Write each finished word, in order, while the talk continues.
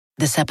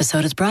This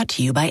episode is brought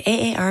to you by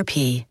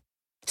AARP.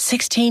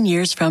 16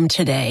 years from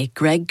today,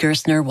 Greg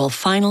Gerstner will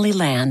finally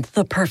land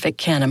the perfect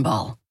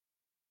cannonball.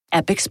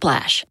 Epic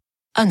splash.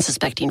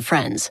 Unsuspecting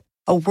friends.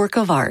 A work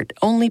of art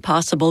only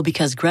possible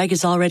because Greg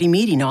is already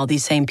meeting all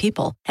these same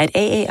people at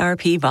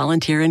AARP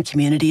volunteer and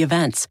community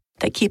events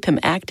that keep him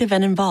active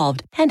and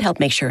involved and help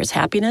make sure his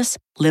happiness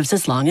lives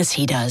as long as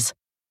he does.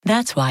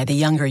 That's why the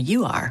younger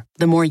you are,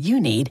 the more you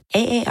need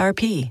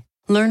AARP.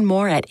 Learn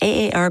more at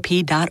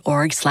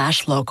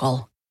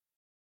aarp.org/local.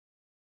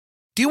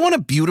 Do you want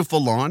a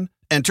beautiful lawn?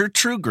 Enter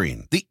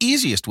TruGreen, the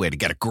easiest way to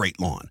get a great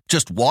lawn.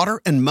 Just water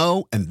and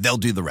mow, and they'll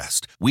do the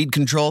rest. Weed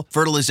control,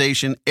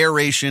 fertilization,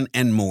 aeration,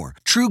 and more.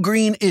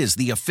 TruGreen is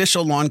the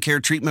official lawn care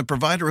treatment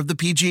provider of the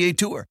PGA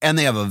Tour, and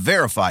they have a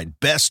verified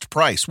best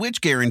price, which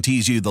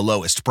guarantees you the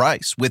lowest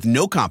price with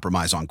no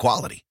compromise on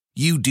quality.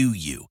 You do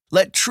you.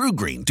 Let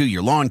TruGreen do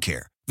your lawn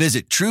care.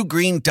 Visit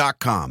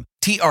TruGreen.com,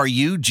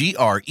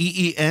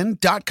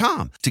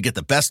 TruGreen.com, to get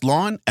the best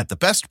lawn at the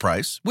best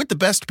price with the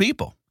best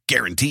people.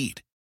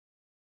 Guaranteed.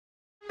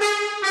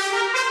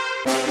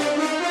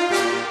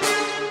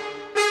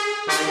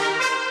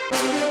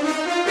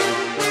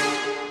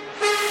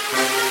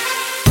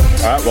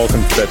 All right,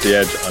 welcome to Bet the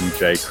Edge. I'm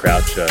Jay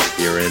Croucher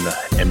here in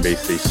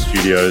NBC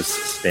Studios,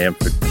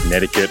 Stamford,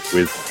 Connecticut,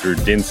 with Drew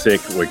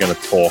Dinsick. We're going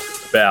to talk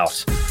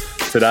about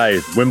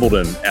today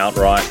Wimbledon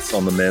outrights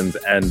on the men's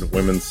and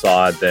women's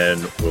side.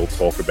 Then we'll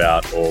talk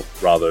about, or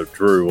rather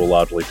Drew will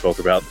largely talk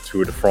about, the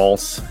Tour de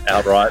France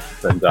outright.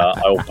 And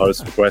I will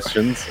post the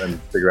questions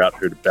and figure out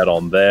who to bet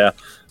on there.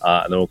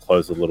 And then we'll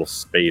close a little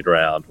speed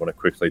round. I want to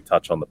quickly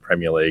touch on the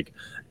Premier League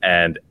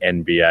and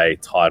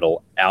NBA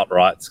title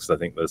outrights, because I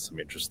think there's some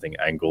interesting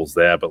angles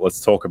there. But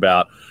let's talk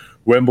about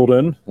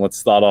Wimbledon. Let's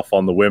start off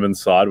on the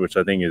women's side, which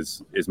I think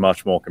is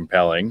much more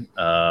compelling,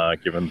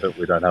 given that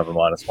we don't have a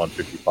minus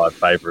 155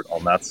 favourite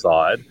on that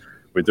side.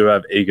 We do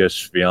have Iga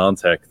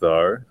Swiatek,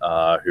 though,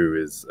 who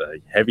is a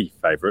heavy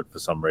favourite for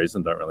some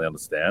reason, don't really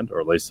understand, or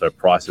at least her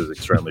price is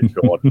extremely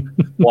short,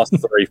 plus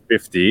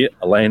 350.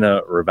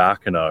 Elena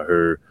Rybakina,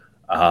 who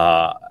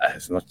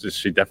is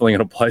she definitely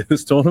going to play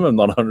this tournament? I'm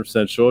not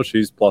 100% sure.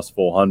 She's plus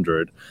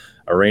 400.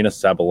 Arina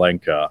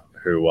Sabalenka,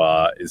 who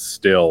is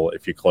still,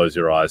 if you close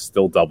your eyes,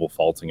 still double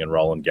faulting in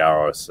Roland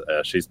Garros.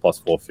 She's plus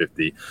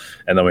 450.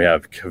 And then we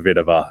have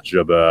Kvitova,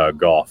 Jabeur,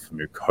 Goff,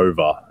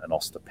 Mukova, and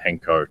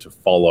Ostapenko to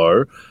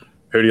follow.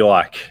 Who do you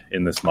like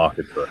in this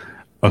market, Drew?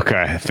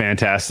 Okay,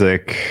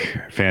 fantastic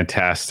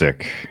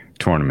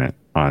tournament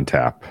on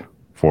tap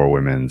for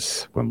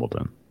women's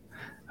Wimbledon.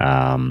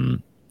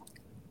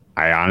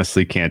 I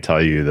honestly can't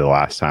tell you the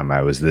last time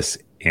I was this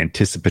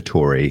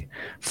anticipatory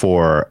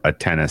for a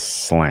tennis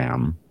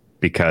slam,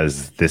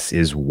 because this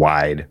is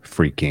wide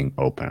freaking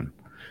open.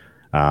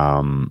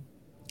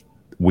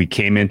 We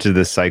came into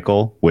this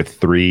cycle with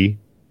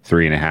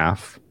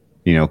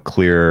 3.5,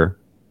 clear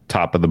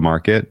top of the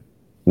market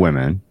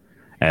women.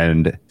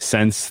 And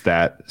since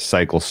that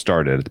cycle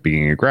started at the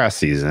beginning of grass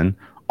season,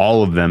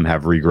 all of them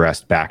have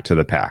regressed back to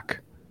the pack,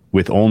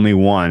 with only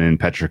one in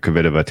Petra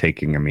Kvitova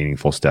taking a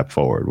meaningful step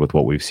forward with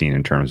what we've seen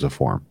in terms of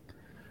form.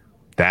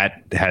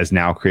 That has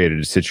now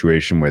created a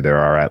situation where there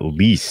are at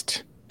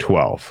least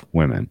 12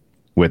 women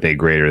with a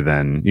greater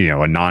than,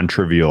 a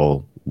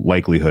non-trivial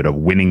likelihood of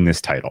winning this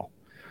title,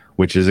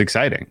 which is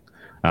exciting.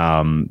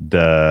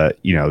 The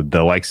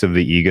likes of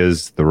the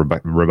Igas, the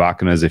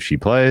Rybakinas if she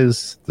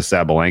plays, the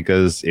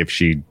Sabalenkas if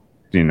she,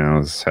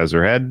 has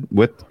her head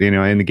with,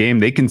 in the game,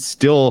 they can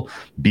still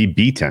be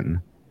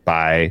beaten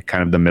by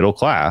kind of the middle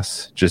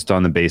class, just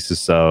on the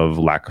basis of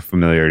lack of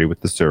familiarity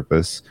with the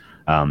surface,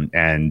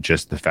 and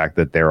just the fact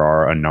that there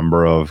are a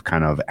number of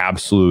kind of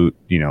absolute,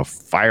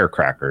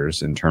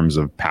 firecrackers in terms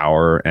of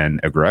power and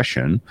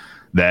aggression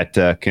that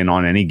can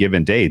on any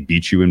given day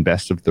beat you in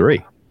best of three.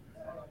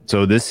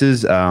 So this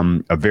is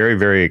a very,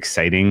 very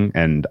exciting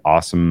and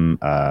awesome,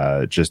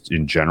 just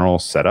in general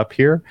setup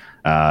here.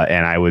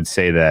 And I would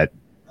say that,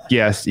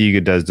 yes,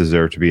 Iga does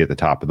deserve to be at the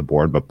top of the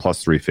board, but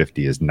plus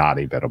 350 is not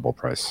a bettable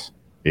price.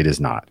 It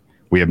is not.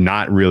 We have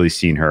not really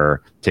seen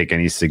her take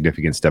any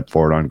significant step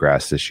forward on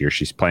grass this year.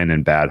 She's playing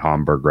in Bad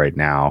Homburg right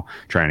now,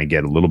 trying to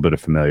get a little bit of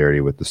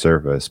familiarity with the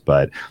surface,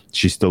 but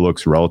she still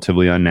looks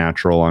relatively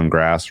unnatural on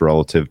grass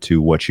relative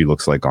to what she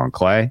looks like on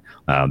clay.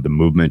 The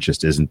movement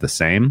just isn't the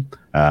same.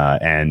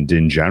 And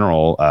in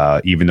general,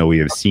 even though we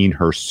have seen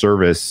her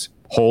service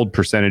hold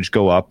percentage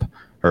go up,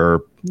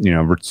 her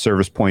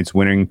service points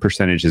winning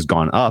percentage has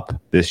gone up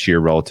this year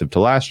relative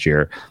to last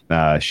year.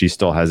 She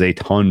still has a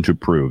ton to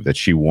prove that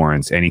she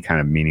warrants any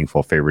kind of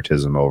meaningful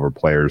favoritism over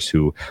players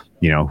who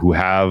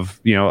have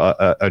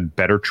a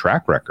better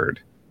track record,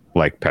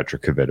 like Petra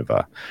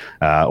Kvitova,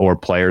 or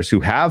players who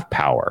have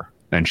power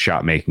and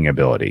shot making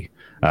ability,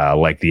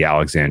 like the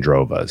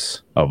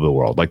Alexandrovas. of the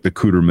world, like the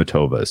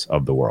Kudermetovas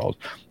of the world.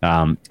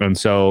 And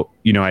so,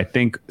 I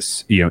think,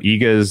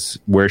 Iga's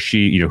where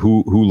she,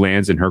 who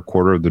lands in her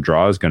quarter of the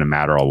draw is going to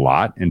matter a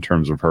lot in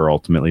terms of her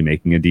ultimately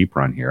making a deep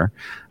run here.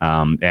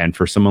 And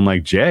for someone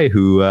like Jay,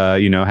 who,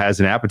 has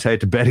an appetite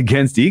to bet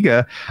against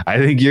Iga, I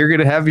think you're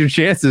going to have your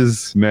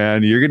chances,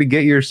 man. You're going to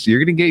get your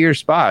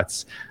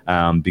spots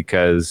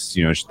because,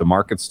 the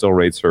market still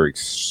rates her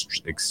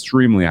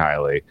extremely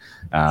highly.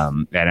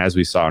 And as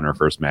we saw in her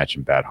first match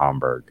in Bad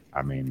Homburg,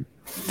 I mean,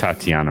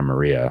 Tatiana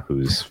Maria,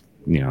 who's,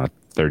 a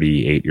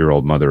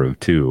 38-year-old mother of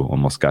two,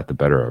 almost got the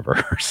better of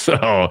her.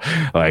 So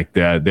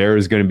there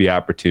is going to be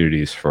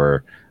opportunities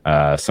for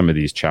some of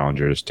these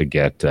challengers to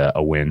get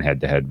a win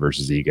head-to-head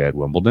versus Iga at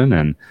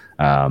Wimbledon.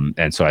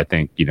 And so I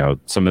think,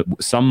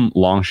 some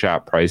long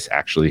shot price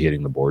actually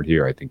hitting the board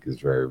here, I think is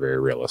very, very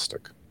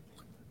realistic.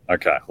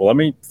 Okay. Well, let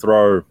me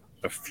throw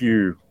a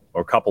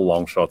couple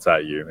long shots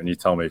at you, and you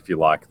tell me if you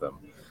like them.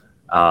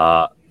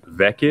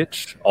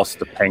 Vekic,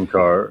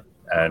 Ostapenko,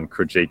 and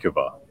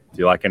Krejcikova. Do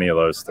you like any of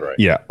those three?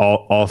 Yeah,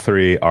 all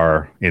three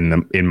are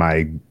in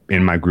my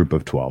group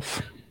of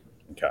 12.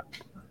 Okay.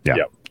 Yeah.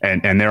 Yep.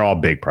 And they're all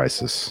big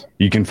prices.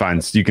 You can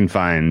find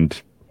 30s,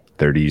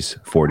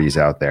 40s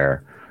out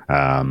there.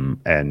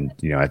 And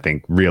I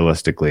think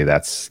realistically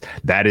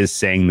that is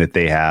saying that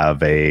they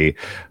have a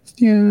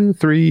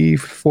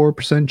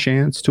 3-4%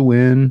 chance to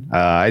win.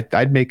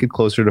 I'd make it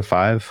closer to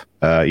 5.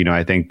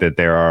 I think that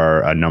there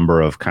are a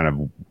number of kind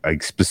of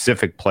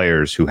specific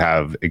players who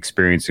have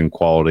experience and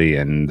quality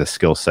and the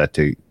skill set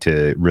to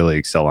really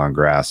excel on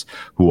grass,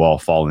 who all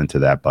fall into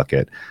that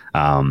bucket.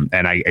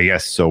 And I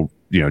guess so.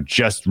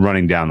 Just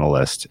running down the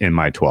list in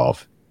my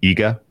 12: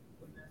 Iga,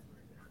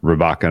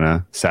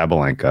 Rybakina,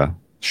 Sabalenka,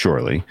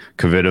 surely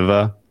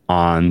Kvitova,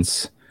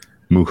 Ons,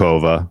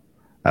 Muchova,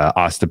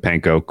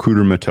 Ostapenko,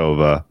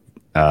 Kudermetova,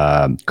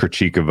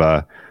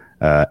 Krejcikova,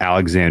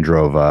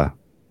 Alexandrova,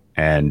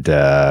 and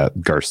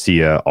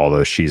Garcia,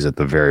 although she's at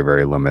the very,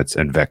 very limits,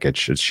 and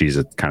Vekic, she's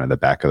at kind of the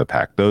back of the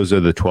pack. Those are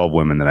the 12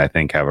 women that I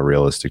think have a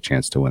realistic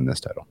chance to win this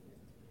title.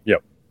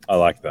 Yep, I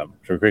like them.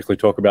 Should we quickly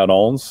talk about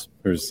Ons,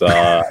 who's you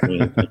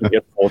can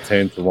get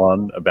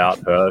 14-1 about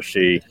her.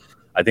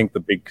 I think the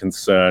big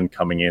concern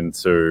coming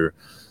into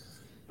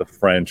the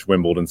French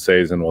Wimbledon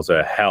season was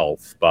her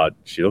health, but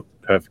she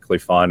looked perfectly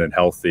fine and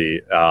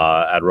healthy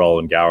at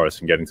Roland Garros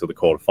and getting to the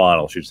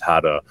quarterfinal. She just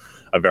had a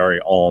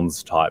very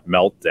Ons type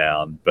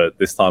meltdown. But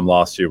this time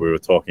last year, we were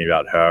talking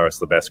about her as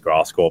the best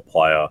grass court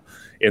player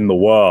in the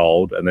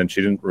world, and then she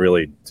didn't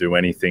really do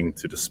anything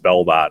to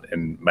dispel that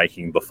in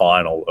making the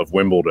final of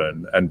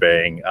Wimbledon and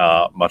being,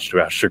 much to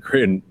our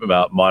chagrin,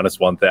 about minus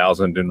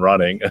 1,000 in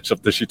running,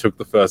 except that she took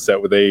the first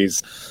set with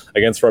ease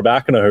against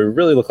Rybakina, who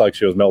really looked like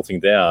she was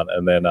melting down,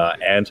 and then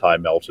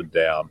anti-melted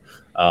down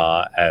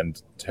and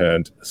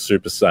turned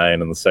super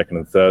sane in the second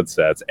and third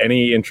sets.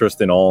 Any interest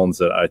in Ons?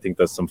 I think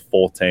there's some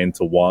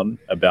 14-1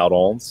 about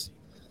Ons.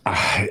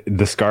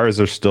 The scars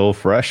are still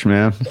fresh,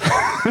 man.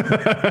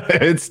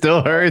 It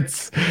still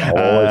hurts.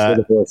 Always for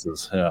the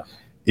voices.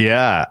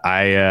 Yeah.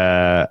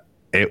 I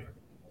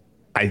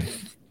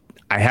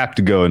have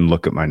to go and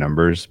look at my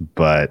numbers,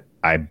 but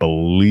I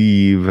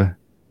believe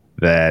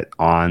that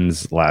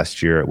Ons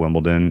last year at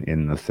Wimbledon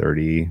in the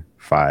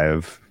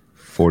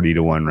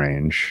 40-1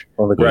 range.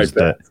 Well, the great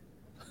bet.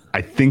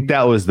 I think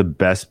that was the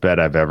best bet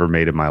I've ever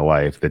made in my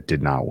life that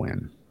did not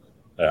win.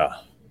 Yeah.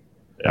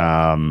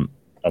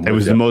 It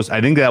was the most.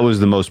 I think that was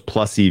the most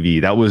plus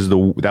EV. That was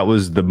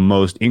the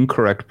most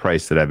incorrect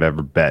price that I've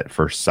ever bet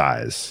for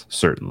size.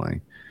 Certainly,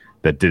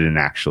 that didn't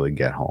actually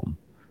get home,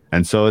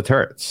 and so it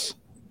hurts.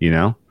 She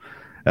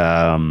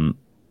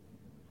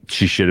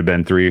should have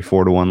been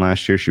 3-4-1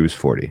 last year. She was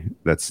 40.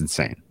 That's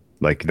insane.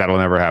 Like, that'll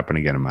never happen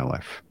again in my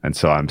life. And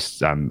so I'm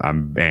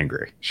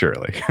angry.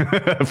 Surely,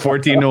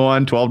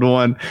 14-1,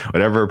 12-1,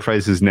 whatever her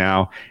price is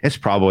now. It's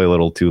probably a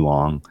little too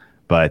long.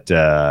 But,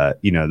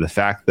 the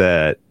fact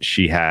that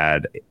she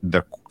had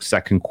the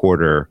second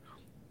quarter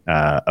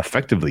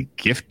effectively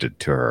gifted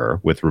to her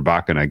with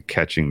Rybakina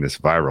catching this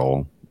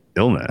viral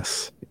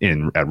illness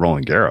at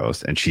Roland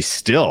Garros, and she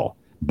still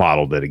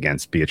bottled it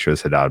against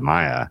Beatriz Haddad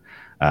Maia,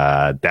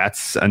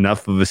 that's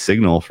enough of a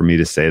signal for me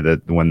to say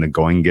that when the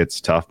going gets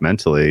tough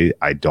mentally,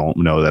 I don't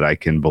know that I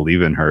can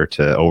believe in her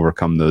to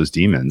overcome those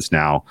demons.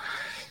 Now,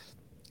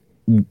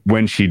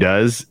 when she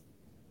does,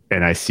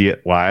 and I see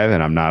it live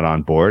and I'm not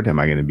on board, am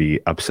I going to be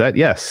upset?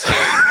 Yes.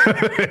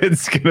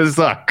 It's going to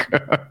suck.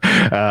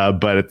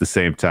 But at the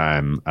same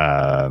time,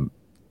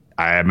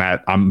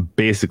 I'm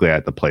basically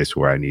at the place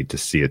where I need to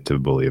see it to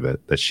believe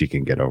it, that she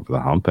can get over the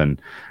hump.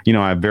 And,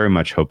 I very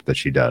much hope that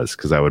she does,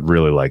 because I would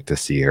really like to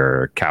see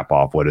her cap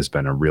off what has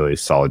been a really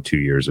solid 2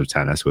 years of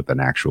tennis with an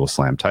actual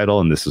slam title.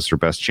 And this is her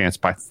best chance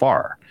by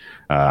far.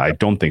 I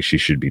don't think she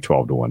should be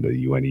 12-1 to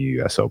the UNE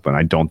US Open.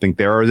 I don't think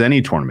there is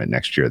any tournament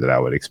next year that I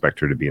would expect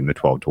her to be in the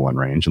 12-1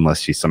 range unless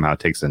she somehow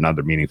takes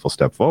another meaningful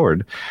step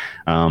forward.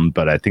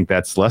 But I think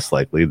that's less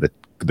likely. The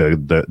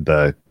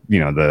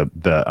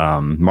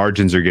the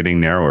margins are getting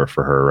narrower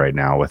for her right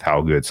now with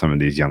how good some of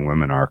these young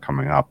women are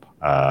coming up.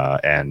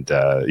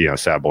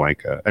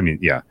 Sabalenka. I mean,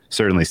 yeah,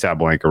 certainly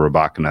Sabalenka,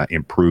 Rybakina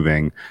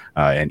improving,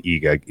 and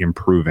Iga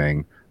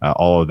improving.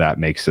 All of that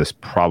makes this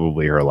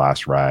probably her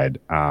last ride.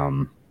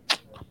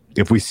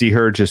 If we see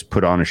her just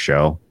put on a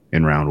show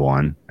in round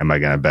one, am I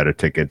going to bet a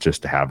ticket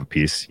just to have a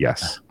piece?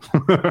 Yes.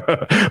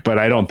 But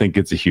I don't think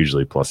it's a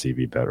hugely plus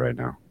EV bet right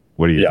now.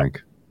 What do you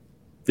think?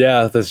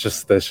 Yeah, there's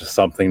just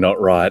something not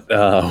right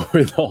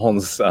with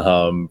Ons.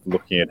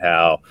 Looking at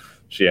how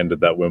she ended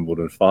that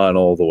Wimbledon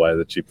final, the way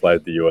that she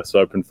played the US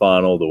Open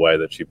final, the way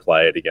that she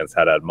played against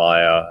Haddad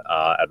Maia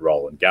at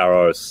Roland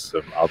Garros,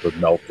 some other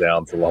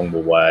meltdowns along the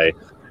way.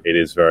 It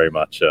is very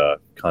much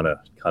kind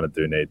of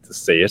do need to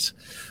see it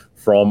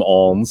from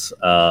Ons.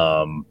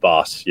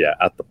 But yeah,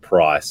 at the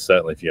price,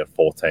 certainly if you get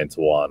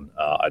 14-1,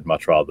 I'd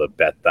much rather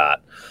bet that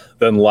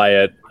than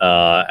lay it.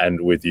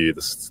 And with you,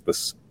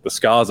 the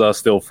scars are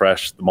still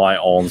fresh. My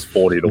Ons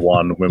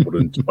 40-1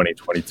 Wimbledon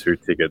 2022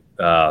 ticket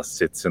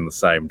sits in the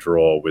same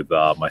drawer with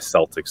my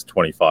Celtics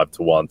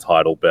 25-1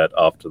 title bet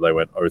after they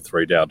went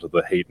 0-3 down to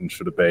the Heat and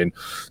should have been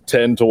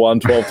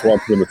 10-1, 12-1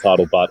 to win the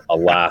title. But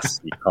alas,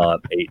 you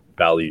can't eat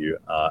value,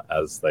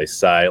 as they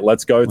say.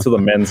 Let's go to the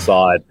men's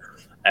side.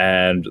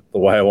 And the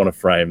way I want to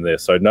frame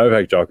this, so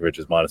Novak Djokovic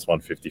is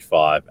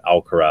 -155,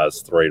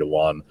 Alcaraz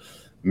 3-1.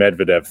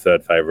 Medvedev,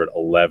 third favorite,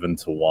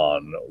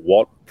 11-1.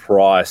 What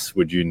price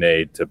would you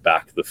need to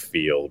back the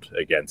field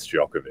against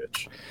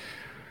Djokovic?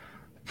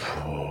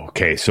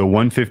 Okay, so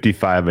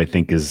 155, I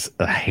think, is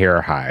a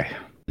hair high.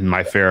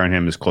 My fare on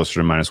him is closer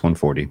to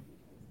 -140.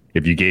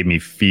 If you gave me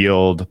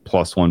field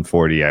plus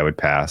 140, I would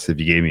pass. If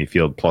you gave me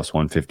field plus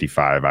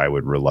 155, I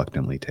would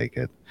reluctantly take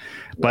it.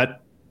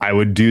 But I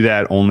would do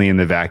that only in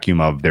the vacuum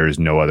of there is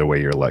no other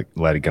way you're going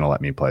to let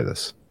me play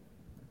this.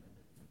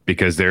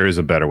 Because there is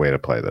a better way to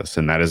play this,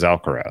 and that is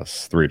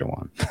Alcaraz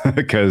 3-1.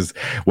 Because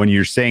when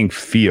you're saying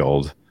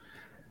field,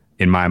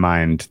 in my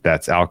mind,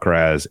 that's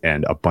Alcaraz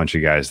and a bunch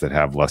of guys that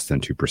have less than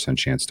 2%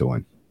 chance to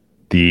win.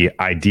 The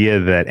idea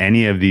that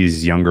any of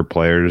these younger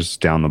players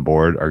down the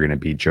board are going to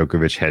beat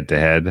Djokovic head to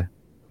head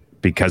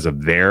because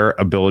of their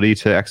ability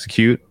to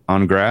execute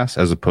on grass,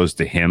 as opposed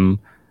to him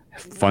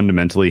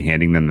fundamentally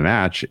handing them the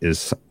match,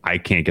 is I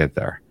can't get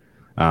there.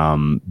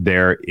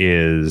 There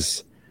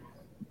is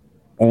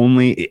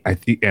only, I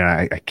think, and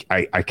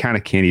I kind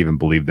of can't even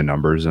believe the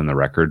numbers and the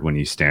record when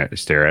you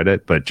stare at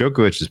it, but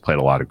Djokovic has played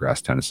a lot of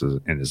grass tennis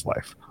in his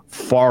life,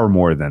 far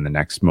more than the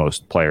next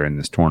most player in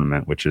this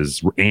tournament, which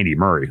is Andy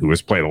Murray, who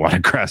has played a lot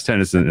of grass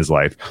tennis in his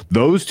life.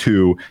 Those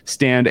two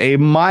stand a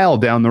mile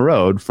down the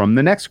road from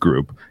the next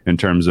group in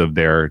terms of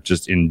their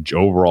just in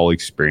overall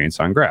experience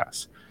on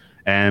grass.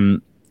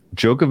 And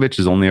Djokovic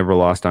has only ever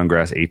lost on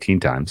grass 18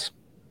 times.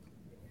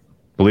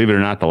 Believe it or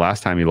not, the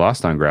last time he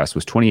lost on grass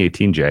was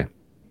 2018, Jay.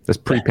 That's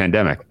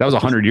pre-pandemic. That was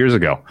 100 years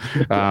ago.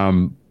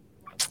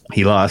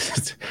 He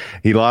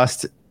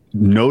lost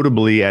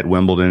notably at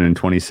Wimbledon in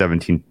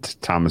 2017 to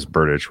Thomas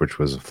Berdych, which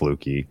was a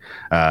fluky.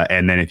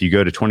 And then if you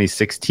go to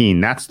 2016,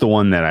 that's the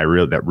one that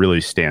that really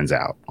stands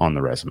out on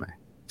the resume.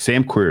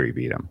 Sam Querrey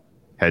beat him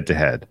head to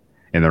head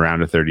in the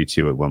round of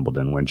 32 at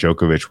Wimbledon when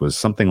Djokovic was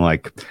something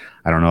like,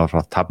 I don't know if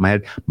off the top of my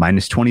head,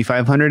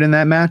 -2,500 in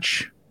that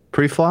match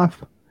pre-flop.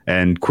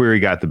 And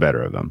Querrey got the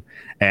better of him.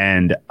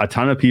 And a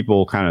ton of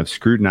people kind of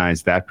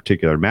scrutinized that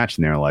particular match,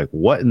 and they're like,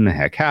 what in the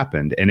heck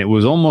happened? And it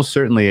was almost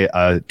certainly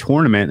a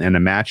tournament and a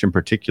match in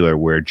particular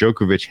where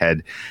Djokovic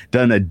had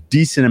done a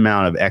decent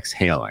amount of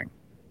exhaling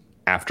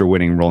after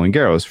winning Roland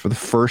Garros for the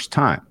first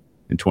time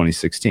in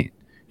 2016.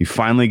 He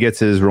finally gets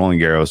his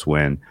Roland Garros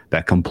win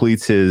that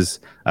completes his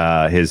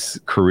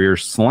career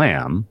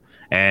slam.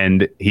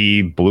 And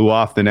he blew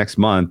off the next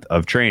month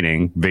of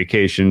training,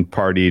 vacation,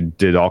 partied,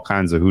 did all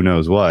kinds of who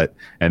knows what,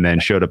 and then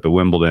showed up at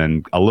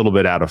Wimbledon a little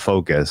bit out of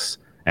focus,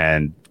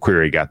 and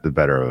Querrey got the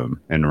better of him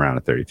in the round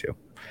of 32.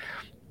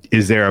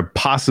 Is there a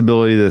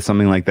possibility that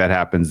something like that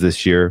happens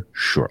this year?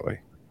 Surely.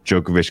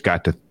 Djokovic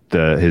got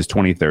to his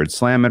 23rd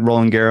slam at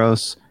Roland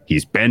Garros.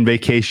 He's been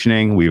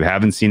vacationing. We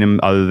haven't seen him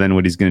other than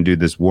what he's going to do,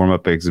 this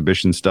warm-up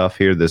exhibition stuff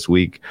here this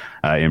week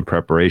in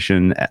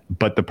preparation.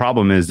 But the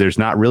problem is there's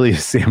not really a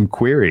Sam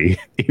Querrey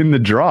in the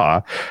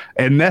draw.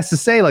 And that's to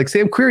say, like,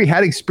 Sam Querrey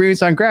had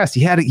experience on grass.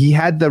 He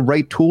had the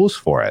right tools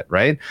for it,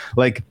 right?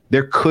 Like,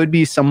 there could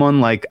be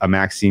someone like a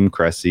Maxime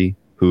Cressy,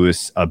 who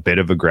is a bit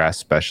of a grass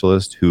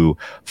specialist, who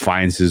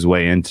finds his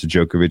way into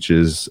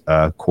Djokovic's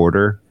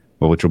quarter.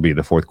 Well, which will be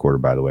the fourth quarter,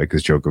 by the way,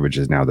 because Djokovic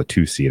is now the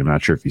 2 seed. I'm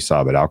not sure if you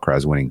saw, but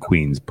Alcaraz winning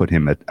Queens put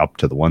him up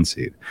to the 1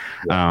 seed.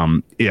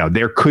 Yeah.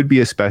 There could be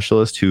a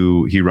specialist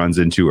who he runs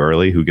into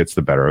early who gets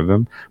the better of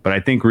him. But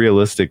I think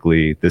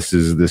realistically,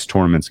 this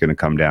tournament's going to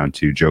come down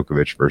to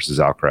Djokovic versus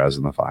Alcaraz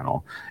in the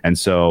final. And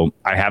so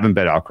I haven't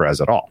bet Alcaraz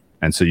at all.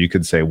 And so you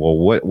could say, well,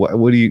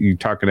 what are you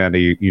talking out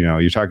of?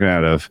 You're talking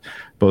out of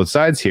both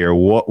sides here.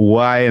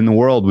 Why in the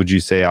world would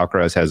you say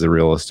Alcaraz has a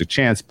realistic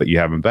chance, but you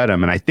haven't bet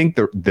him? And I think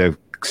the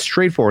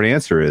straightforward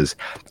answer is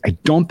I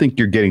don't think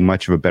you're getting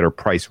much of a better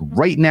price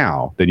right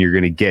now than you're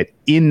going to get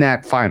in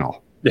that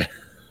final. Yeah.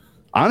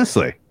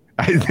 Honestly,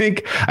 I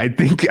think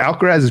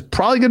Alcaraz is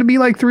probably going to be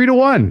like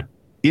 3-1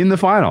 in the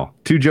final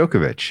to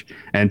Djokovic.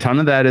 And a ton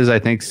of that is, I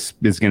think,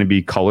 is going to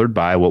be colored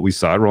by what we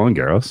saw at Roland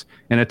Garros.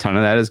 And a ton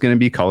of that is going to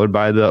be colored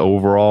by the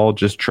overall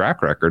just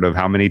track record of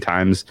how many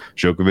times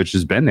Djokovic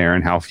has been there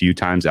and how few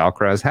times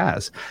Alcaraz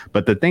has.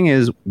 But the thing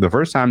is, the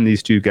first time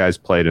these two guys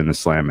played in the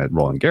slam at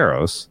Roland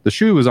Garros, the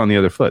shoe was on the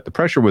other foot. The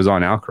pressure was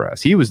on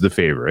Alcaraz. He was the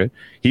favorite.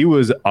 He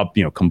was up,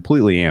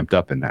 completely amped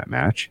up in that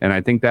match. And I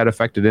think that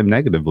affected him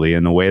negatively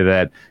in the way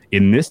that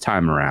in this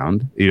time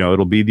around,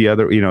 it'll be the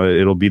other,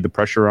 it'll be the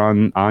pressure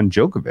on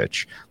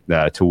Djokovic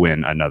to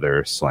win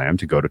another slam,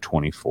 to go to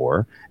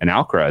 24. And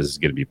Alcaraz is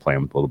going to be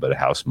playing with a little bit of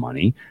house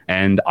money.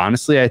 And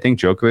honestly, I think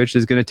Djokovic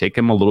is going to take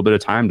him a little bit of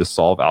time to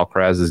solve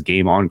Alcaraz's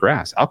game on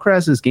grass.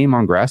 Alcaraz's game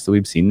on grass that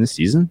we've seen this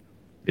season,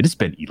 it has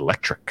been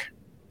electric.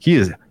 He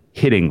is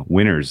hitting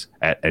winners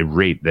at a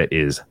rate that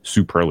is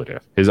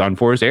superlative. His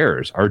unforced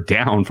errors are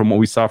down from what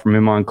we saw from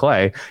him on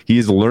clay. He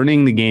is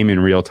learning the game in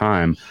real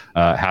time,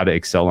 how to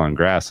excel on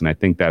grass. And I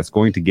think that's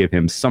going to give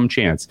him some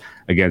chance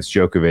against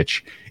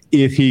Djokovic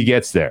if he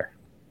gets there.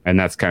 And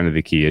that's kind of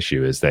the key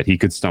issue, is that he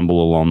could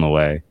stumble along the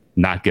way,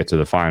 not get to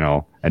the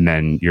final, and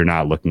then you're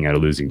not looking at a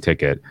losing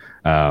ticket.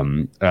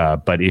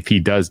 But if he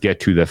does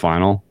get to the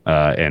final,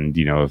 and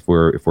if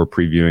we're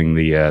previewing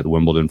the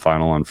Wimbledon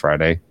final on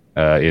Friday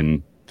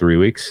in 3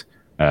 weeks,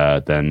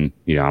 then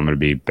I'm going to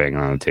be banging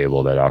on the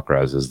table that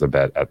Alcaraz is the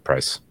bet at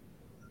price.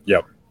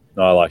 Yep,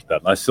 no, I like that.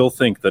 And I still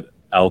think that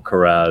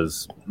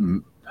Alcaraz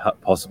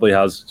possibly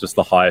has just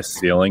the highest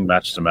ceiling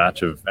match to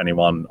match of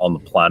anyone on the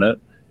planet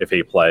if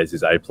he plays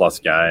his A-plus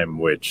game,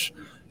 which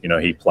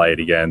he played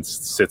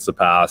against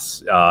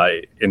Tsitsipas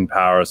in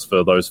Paris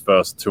for those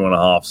first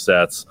 2.5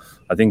 sets.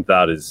 I think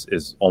that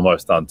is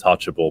almost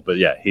untouchable. But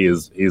yeah,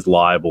 he's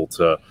liable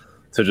to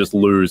just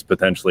lose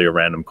potentially a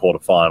random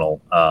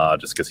quarterfinal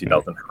just because he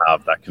doesn't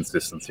have that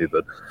consistency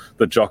that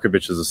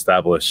Djokovic has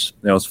established.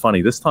 It's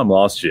funny, this time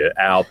last year,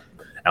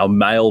 our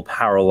male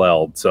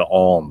parallel to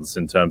Ons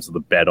in terms of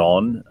the bet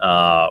on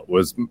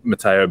was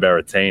Matteo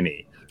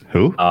Berrettini.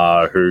 Who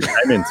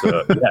came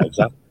into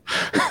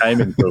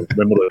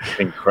Wimbledon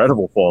in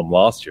incredible form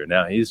last year.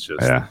 Now he's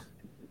just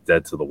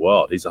dead to the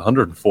world. He's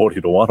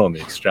 140-1 on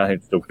the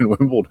exchange to win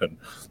Wimbledon.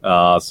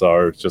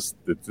 So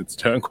it's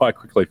turned quite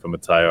quickly for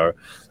Matteo.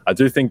 I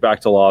do think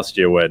back to last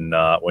year when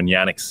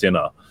Jannik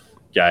Sinner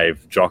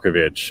gave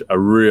Djokovic a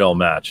real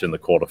match in the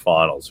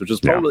quarterfinals, which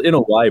is probably, in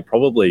a way,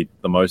 probably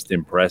the most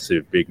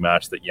impressive big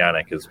match that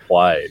Jannik has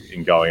played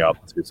in going up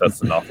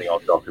 2-0 on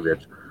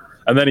Djokovic.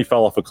 And then he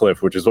fell off a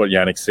cliff, which is what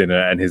Jannik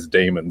Sinner and his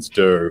demons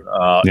do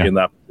in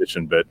that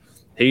position. But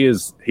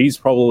he's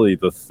probably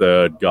the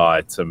third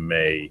guy to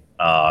me.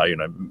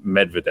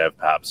 Medvedev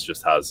perhaps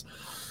just has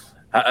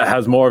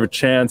more of a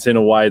chance in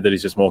a way that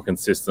he's just more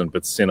consistent.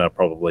 But Sinner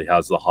probably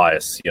has the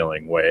highest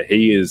ceiling, where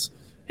he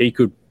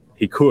could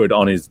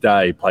on his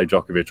day play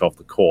Djokovic off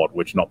the court,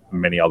 which not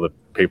many other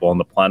people on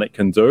the planet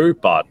can do.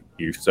 But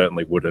you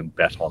certainly wouldn't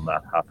bet on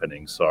that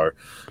happening. So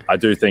I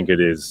do think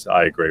it is,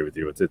 I agree with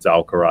you, it's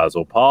Alcaraz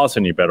or pass,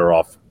 and you're better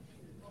off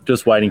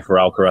just waiting for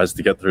Alcaraz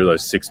to get through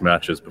those 6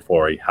 matches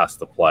before he has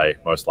to play,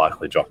 most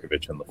likely,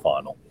 Djokovic in the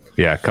final.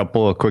 Yeah, a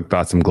couple of quick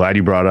thoughts. I'm glad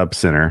you brought up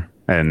Sinner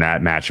and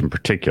that match in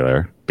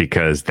particular,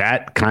 because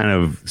that kind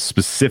of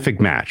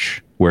specific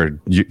match where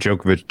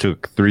Djokovic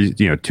took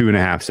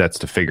 2.5 sets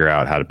to figure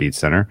out how to beat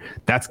Sinner,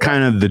 that's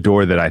kind of the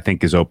door that I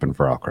think is open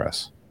for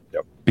Alcaraz.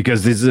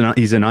 Because he's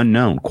an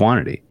unknown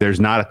quantity.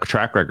 There's not a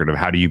track record of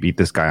how do you beat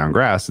this guy on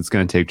grass. It's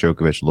going to take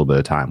Djokovic a little bit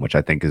of time, which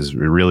I think is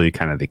really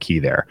kind of the key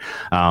there.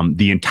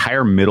 The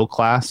entire middle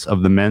class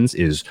of the men's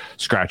is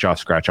scratch off,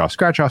 scratch off,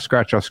 scratch off,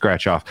 scratch off,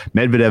 scratch off.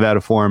 Medvedev out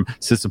of form.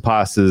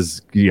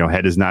 Tsitsipas's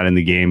head is not in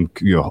the game.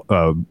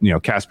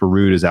 Casper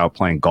Ruud is out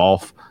playing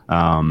golf.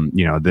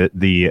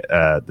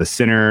 The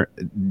Sinner,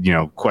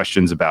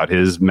 questions about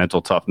his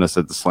mental toughness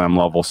at the slam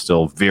level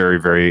still very,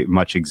 very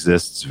much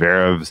exists.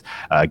 Zverev's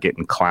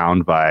getting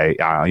clowned by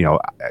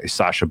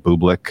Sasha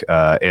Bublik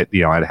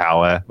at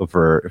Halle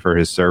for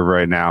his serve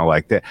right now.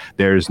 Like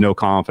there's no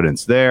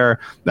confidence there.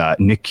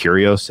 Nick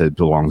Kyrgios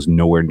belongs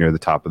nowhere near the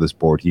top of this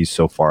board. He's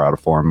so far out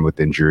of form with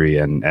injury,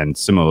 and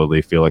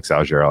similarly Felix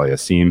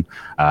Auger-Aliassime.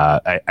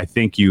 I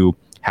think you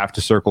have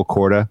to circle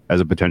Korda as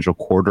a potential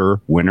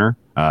quarter winner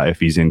if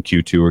he's in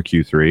Q2 or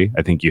Q3.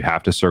 I think you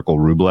have to circle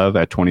Rublev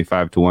at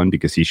 25-1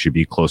 because he should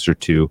be closer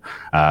to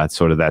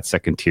sort of that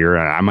second tier.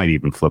 And I might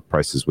even flip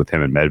prices with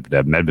him and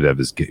Medvedev. Medvedev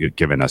has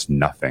given us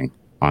nothing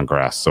on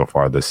grass so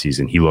far this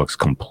season. He looks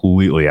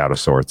completely out of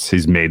sorts.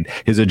 He's made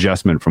his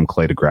adjustment from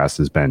clay to grass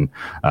has been,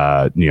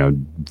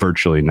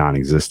 virtually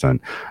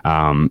non-existent.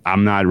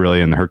 I'm not really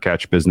in the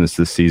Hurkacz business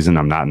this season.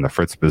 I'm not in the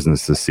Fritz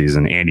business this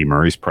season. Andy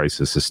Murray's price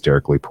is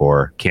hysterically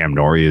poor. Cam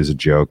Norrie is a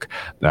joke.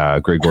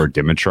 Grigor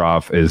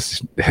Dimitrov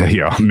is,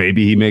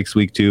 maybe he makes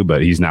week 2,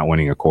 but he's not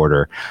winning a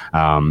quarter.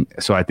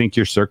 So I think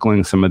you're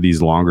circling some of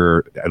these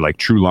longer, like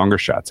true longer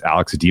shots.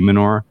 Alex de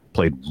Minaur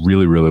played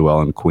really, really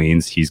well in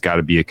Queens. He's got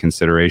to be a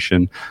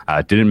consideration.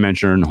 Didn't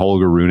mention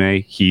Holger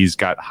Rune. He's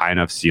got high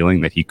enough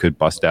ceiling that he could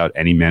bust out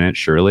any minute,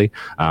 surely.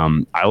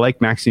 I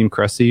like Maxime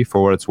Cressy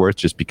for what it's worth,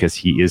 just because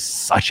he is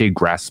such a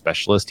grass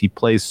specialist. He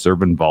plays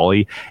serve and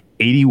volley.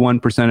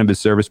 81% of his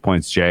service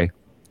points, Jay.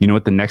 You know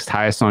what the next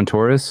highest on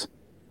tour is?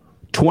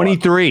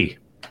 23.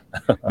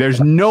 There's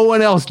no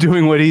one else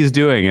doing what he's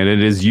doing, and it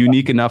is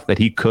unique enough that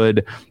he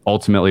could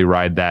ultimately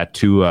ride that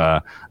to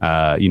a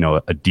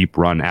deep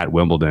run at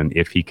Wimbledon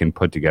if he can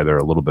put together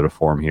a little bit of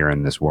form here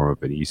in this warm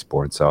up at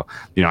esports. So,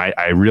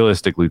 I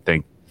realistically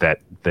think that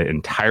the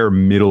entire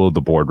middle of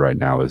the board right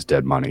now is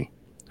dead money.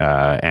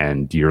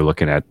 And you're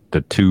looking at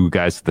the two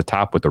guys at the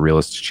top with the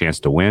realistic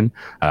chance to win,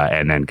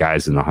 and then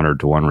guys in the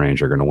 100-1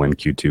 range are going to win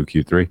Q2,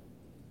 Q3.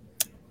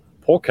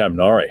 Poor Cam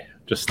Norrie.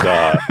 Just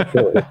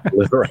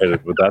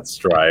liberated with that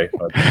stray. I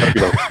hope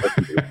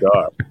you don't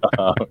go,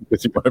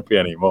 because he won't be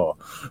anymore.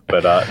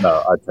 But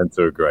no, I tend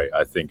to agree.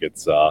 I think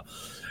it's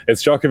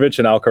Djokovic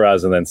and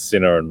Alcaraz, and then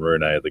Sinner and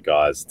Rune are the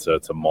guys to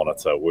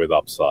monitor with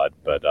upside.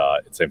 But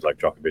it seems like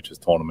Djokovic's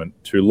tournament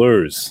to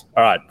lose.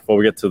 All right, before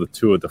we get to the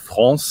Tour de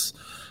France,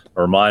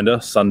 a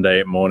reminder,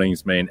 Sunday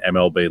mornings mean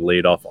MLB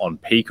leadoff on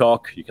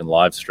Peacock. You can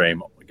live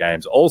stream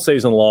games all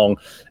season long.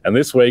 And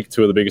this week,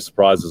 two of the biggest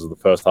surprises of the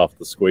first half of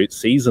the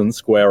season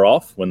square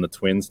off when the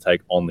Twins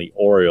take on the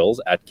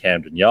Orioles at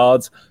Camden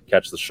Yards.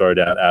 Catch the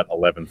showdown at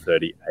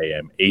 11:30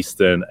 a.m.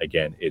 Eastern.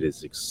 Again, it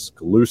is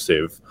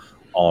exclusive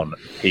on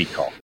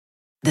Peacock.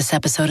 This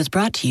episode is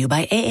brought to you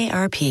by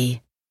AARP.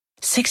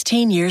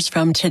 16 years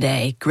from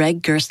today,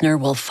 Greg Gerstner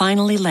will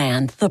finally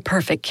land the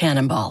perfect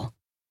cannonball.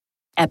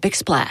 Epic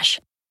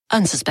Splash.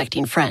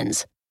 Unsuspecting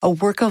friends. A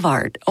work of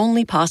art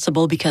only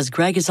possible because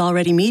Greg is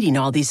already meeting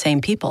all these same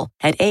people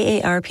at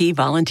AARP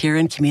volunteer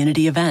and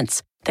community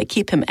events that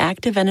keep him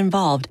active and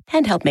involved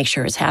and help make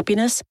sure his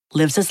happiness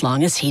lives as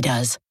long as he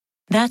does.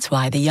 That's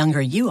why the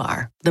younger you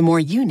are, the more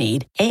you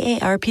need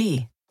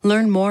AARP.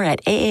 Learn more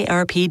at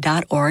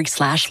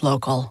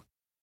aarp.org/local.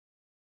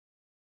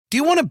 Do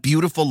you want a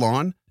beautiful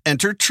lawn?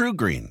 Enter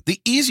TruGreen,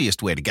 the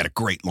easiest way to get a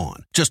great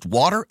lawn. Just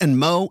water and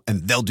mow,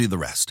 and they'll do the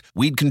rest.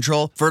 Weed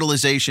control,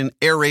 fertilization,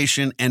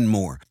 aeration, and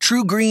more.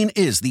 TruGreen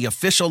is the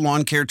official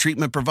lawn care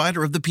treatment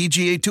provider of the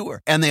PGA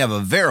Tour, and they have a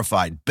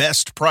verified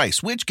best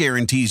price, which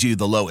guarantees you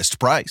the lowest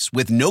price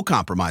with no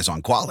compromise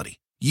on quality.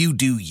 You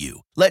do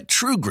you. Let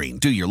TruGreen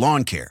do your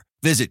lawn care.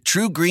 Visit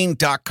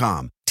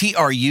TruGreen.com,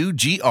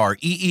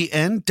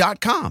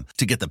 TruGreen.com,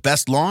 to get the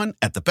best lawn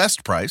at the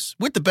best price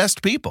with the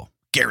best people.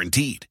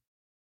 Guaranteed.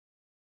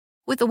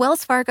 With the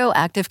Wells Fargo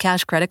Active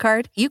Cash Credit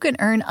Card, you can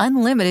earn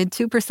unlimited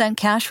 2%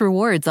 cash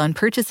rewards on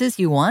purchases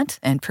you want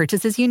and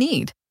purchases you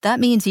need.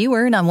 That means you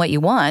earn on what you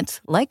want,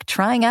 like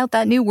trying out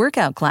that new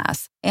workout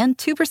class, and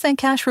 2%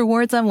 cash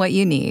rewards on what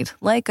you need,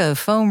 like a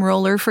foam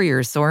roller for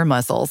your sore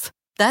muscles.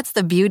 That's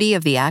the beauty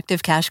of the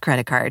Active Cash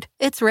Credit Card.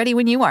 It's ready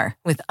when you are,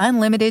 with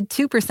unlimited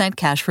 2%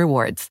 cash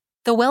rewards.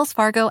 The Wells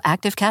Fargo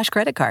Active Cash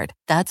Credit Card.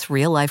 That's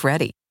real life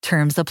ready.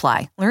 Terms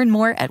apply. Learn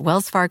more at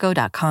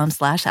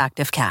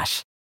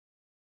wellsfargo.com/activecash.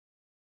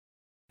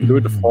 Tour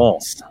de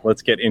France.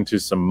 Let's get into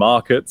some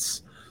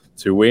markets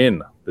to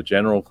win the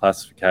general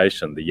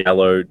classification, the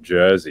yellow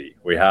jersey.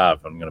 We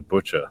have, I'm going to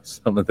butcher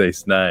some of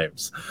these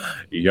names,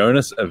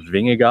 Jonas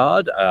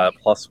Vingegaard,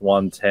 plus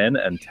 110,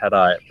 and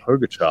Tadej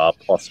Pogačar,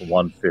 plus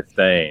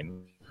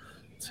 115.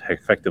 It's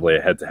effectively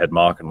a head-to-head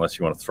mark unless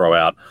you want to throw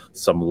out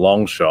some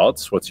long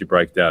shots. What's your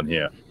breakdown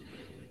here?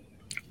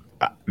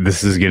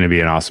 This is going to be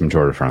an awesome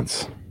Tour de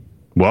France.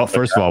 Well,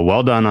 first of all,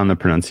 well done on the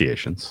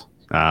pronunciations.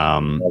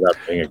 That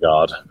being a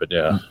god, but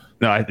yeah.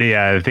 No, I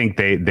think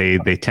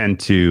they tend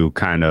to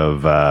kind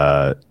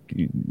of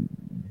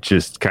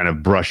just kind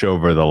of brush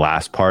over the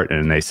last part,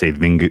 and they say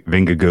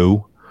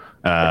Vingegaard.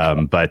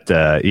 But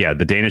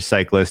the Danish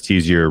cyclist,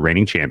 he's your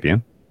reigning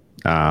champion.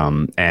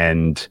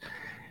 And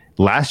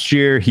last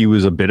year he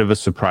was a bit of a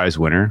surprise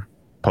winner.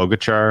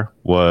 Pogačar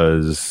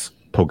was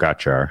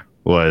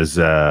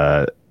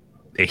a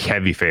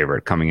heavy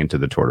favorite coming into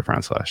the Tour de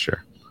France last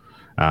year.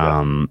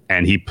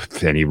 And he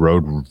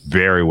rode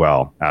very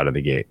well out of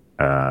the gate.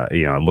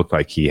 It looked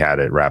like he had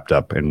it wrapped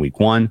up in week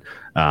one.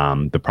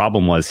 The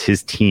problem was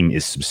his team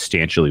is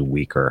substantially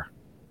weaker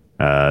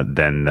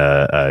than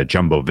the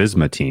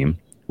Jumbo-Visma team,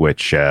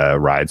 which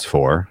rides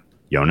for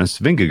Jonas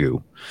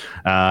Vingegaard.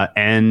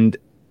 And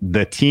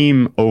the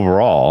team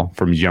overall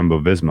from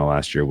Jumbo-Visma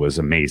last year was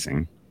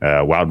amazing.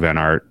 Wout van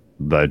Aert,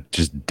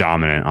 just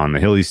dominant on the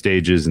hilly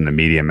stages and the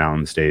medium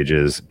mountain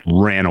stages,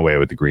 ran away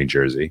with the green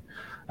jersey.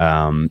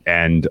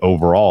 And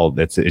overall,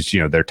 it's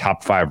their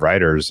top five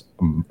riders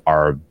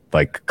are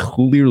like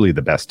clearly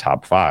the best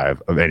top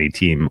five of any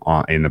team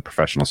in the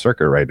professional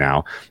circuit right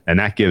now. And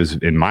that gives,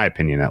 in my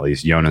opinion, at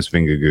least, Jonas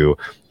Vingegaard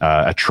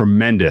a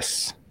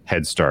tremendous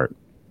head start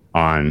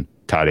on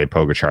Tadej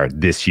Pogačar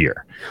this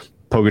year.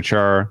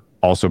 Pogačar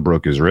also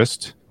broke his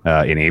wrist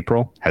in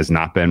April, has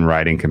not been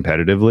riding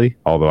competitively,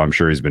 although I'm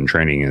sure he's been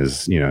training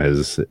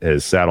his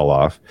saddle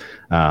off.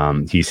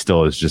 He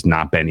still has just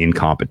not been in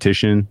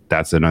competition.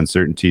 That's an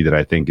uncertainty that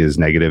I think is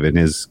negative in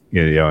his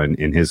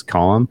in his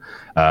column.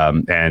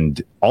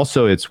 And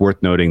also, it's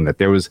worth noting that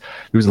there was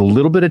a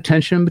little bit of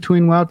tension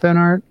between Wout van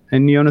Aert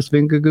and Jonas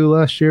Vingegaard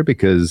last year,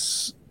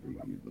 because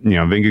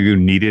Vingegaard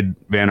needed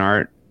Van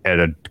Aert at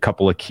a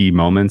couple of key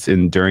moments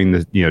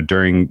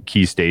during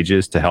key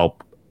stages to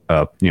help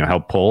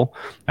pull.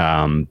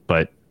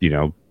 But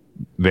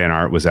Van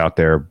Aert was out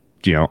there,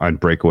 on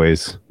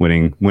breakaways,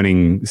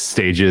 winning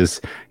stages,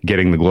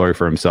 getting the glory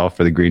for himself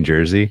for the green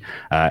jersey.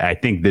 I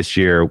think this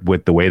year,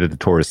 with the way that the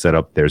tour is set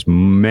up, there's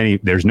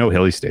no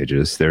hilly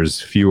stages.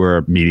 There's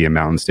fewer medium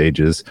mountain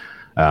stages.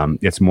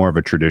 It's more of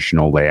a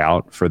traditional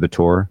layout for the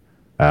tour.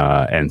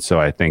 And so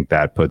I think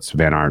that puts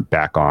Van Aert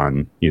back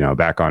on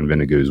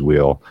Vingegaard's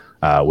wheel,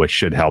 which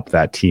should help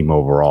that team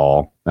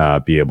overall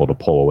be able to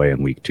pull away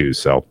in week 2.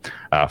 So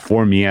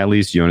for me, at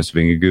least, Jonas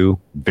Vingegaard,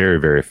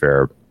 very, very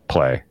fair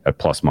play at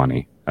plus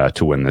money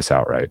to win this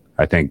outright.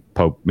 I think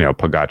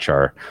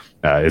Pogačar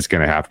is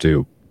going to have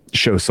to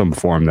show some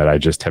form that I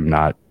just have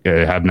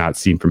not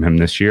seen from him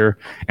this year,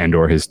 and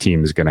or his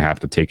team is going to have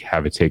to take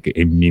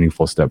a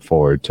meaningful step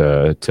forward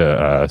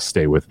to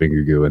stay with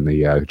Vingegaard in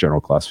the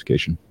general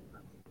classification.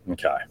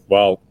 Okay,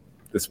 well,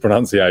 this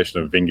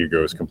pronunciation of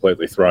Vingegaard has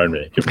completely thrown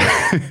me. Given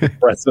the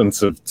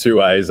presence of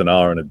 2 A's, an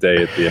R, and a D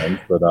at the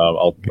end, but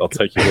I'll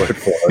take your word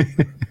for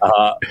it.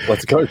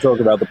 Let's go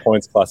talk about the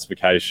points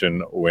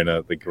classification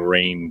winner, the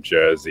green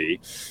jersey.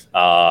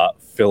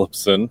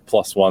 Philipsen,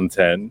 plus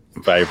 110,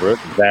 favourite.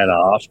 Van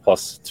Aert,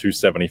 plus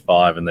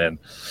 275, and then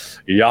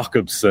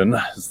Jakobsen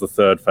is the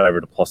third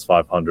favourite at plus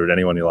 500.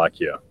 Anyone you like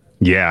here?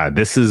 Yeah,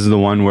 this is the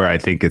one where I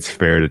think it's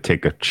fair to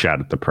take a shot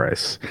at the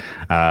price.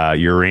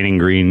 Your reigning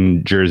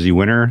green jersey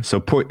winner.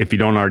 So if you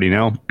don't already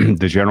know,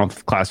 the general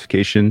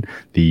classification,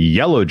 the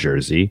yellow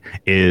jersey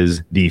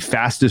is the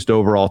fastest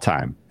overall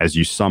time as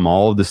you sum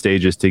all of the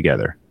stages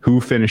together.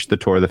 Who finished the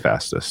tour the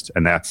fastest?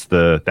 And that's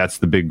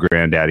the big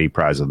granddaddy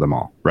prize of them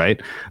all,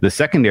 right? The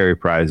secondary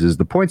prize is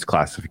the points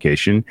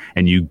classification,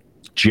 and you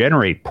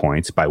generate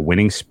points by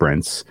winning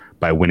sprints,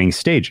 by winning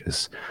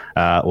stages.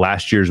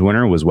 Last year's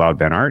winner was Wout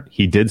van Aert.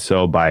 He did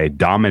so by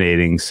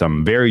dominating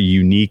some very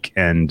unique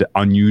and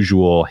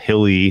unusual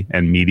hilly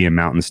and medium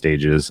mountain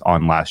stages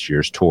on last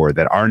year's tour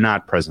that are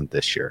not present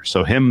this year.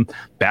 So him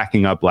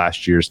backing up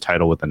last year's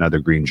title with another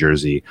green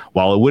jersey,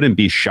 while it wouldn't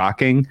be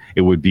shocking,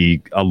 it would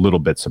be a little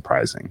bit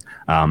surprising.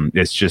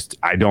 It's just,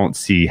 I don't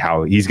see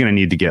how he's going to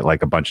need to get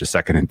like a bunch of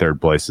second and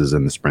third places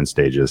in the sprint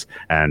stages.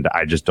 And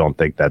I just don't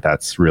think that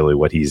that's really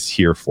what he's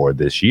here for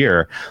this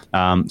year.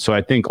 So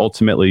I think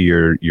ultimately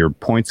your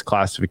points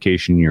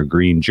classification, your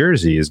green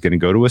jersey is going to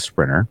go to a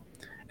sprinter.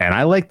 And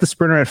I like the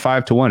sprinter at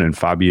 5-1 and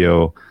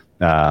Fabio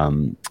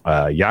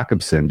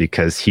Jakobsen,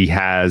 because he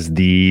has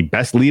the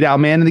best lead out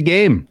man in the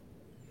game.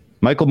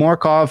 Michael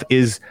Morkov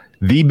is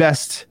the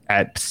best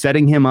at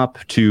setting him up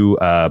to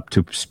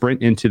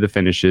sprint into the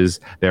finishes.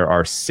 There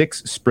are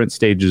 6 sprint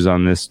stages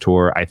on this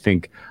tour. I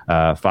think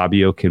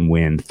Fabio can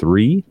win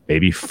 3,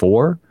 maybe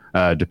 4,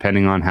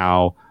 depending on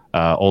how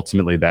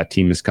ultimately that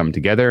team has come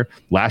together.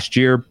 Last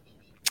year,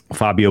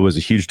 Fabio was a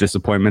huge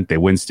disappointment. They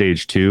win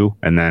stage 2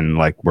 and then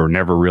were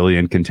never really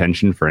in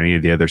contention for any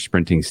of the other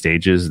sprinting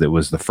stages. That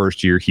was the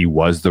first year he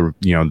was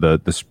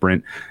the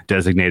sprint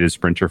designated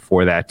sprinter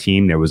for that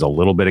team. There was a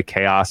little bit of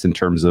chaos in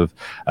terms of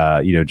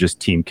just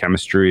team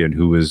chemistry and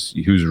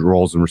whose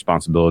roles and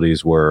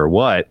responsibilities were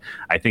what.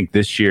 I think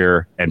this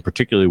year, and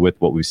particularly with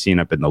what we've seen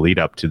up in the lead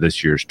up to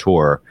this year's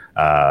tour,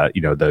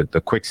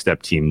 the Quick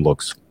Step team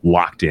looks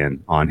locked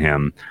in on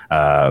him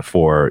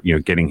for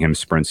getting him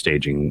sprint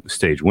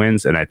stage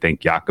wins. And I think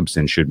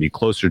Jakobsen should be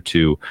closer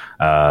to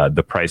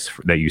the price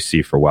that you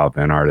see for Wout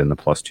van Aert in the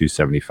plus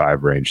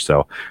 275 range.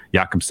 So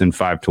Jakobsen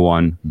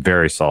 5-1,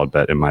 very solid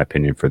bet in my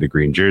opinion for the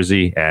green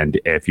jersey. And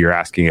if you're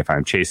asking if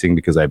I'm chasing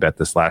because I bet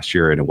this last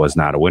year and it was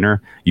not a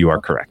winner, you are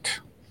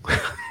correct.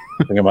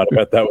 I think I might have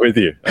bet that with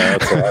you.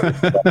 That's all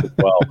right as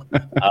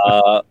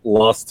well.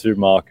 Last 2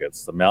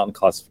 markets, the mountain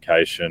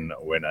classification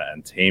winner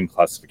and team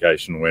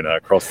classification winner.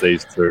 Across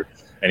these 2,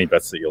 any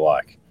bets that you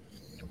like?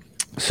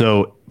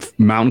 So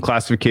mountain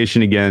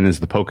classification, again, is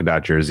the polka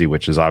dot jersey,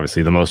 which is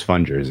obviously the most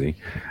fun jersey.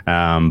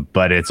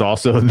 But it's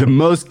also the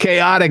most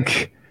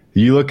chaotic.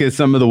 You look at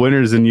some of the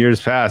winners in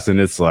years past and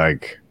it's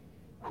like,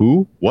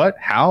 who, what,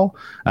 how?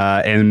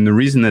 And the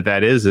reason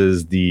that is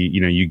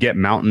you get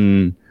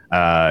mountain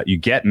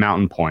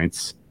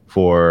points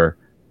for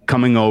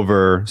coming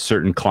over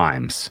certain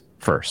climbs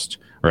first,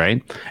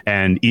 right?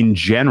 And in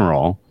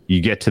general, you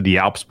get to the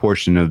Alps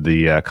portion of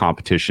the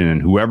competition, and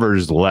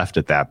whoever's left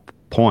at that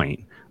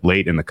point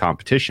late in the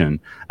competition,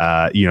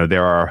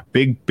 there are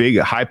big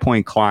high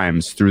point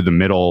climbs through the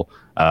middle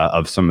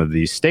of some of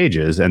these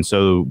stages. And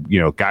so,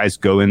 guys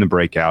go in the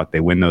breakout, they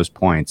win those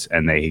points,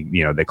 and they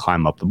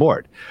climb up the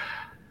board.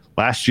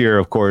 Last year,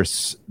 of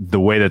course, the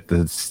way that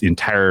the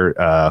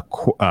entire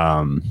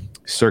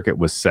circuit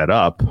was set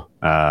up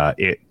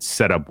it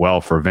set up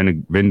well for Vingago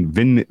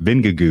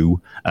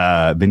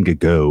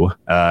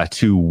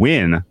to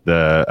win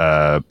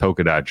the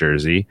polka dot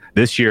jersey.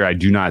 This year, I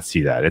do not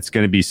see that. It's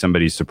going to be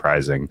somebody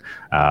surprising.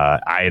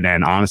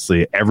 And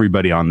honestly,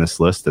 everybody on this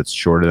list that's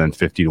shorter than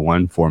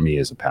 50-1 for me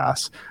is a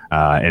pass.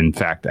 In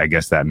fact, I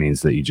guess that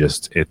means that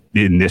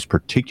in this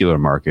particular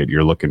market,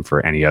 you're looking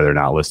for any other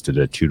not listed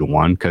at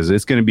 2-1 because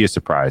it's going to be a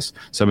surprise.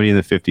 Somebody in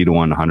the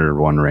 50-1,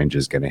 100-1 range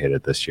is going to hit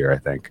it this year, I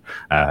think.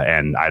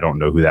 And I don't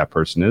know who that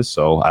person is,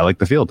 so I like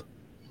the field.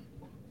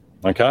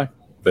 Okay,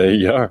 there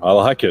you go. I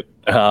like it.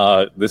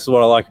 This is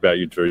what I like about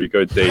you, Drew. You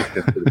go deep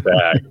into the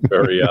bag.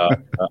 Very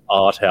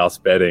art house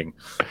betting,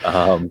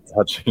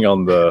 touching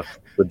on the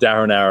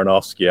Darren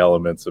Aronofsky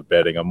elements of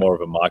betting. I'm more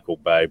of a Michael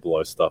Bay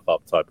blow stuff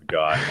up type of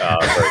guy.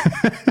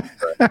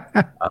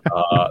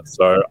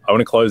 So I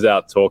want to close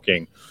out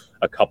talking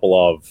a couple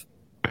of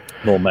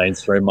more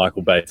mainstream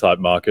Michael Bay type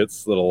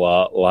markets. Little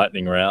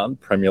lightning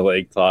round: Premier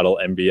League title,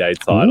 NBA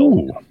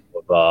title.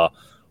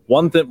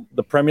 One thing,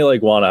 the Premier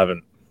League one, I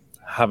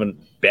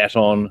haven't bet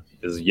on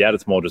as yet.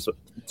 It's more just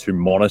to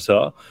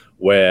monitor.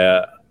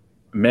 Where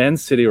Man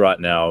City right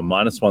now are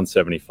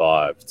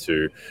 -175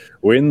 to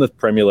win the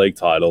Premier League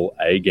title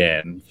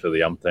again for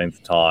the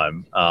umpteenth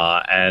time,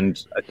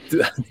 and I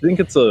think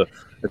it's a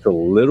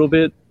little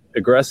bit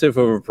aggressive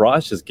of a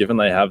price, just given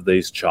they have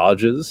these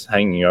charges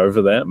hanging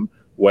over them.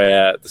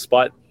 Where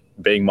despite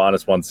being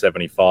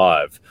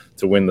 -175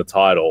 to win the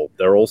title,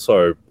 they're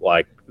also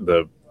like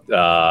the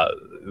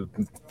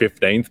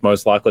 15th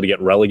most likely to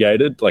get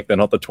relegated. Like they're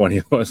not the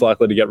 20th most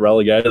likely to get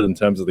relegated in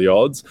terms of the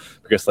odds,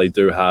 because they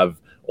do have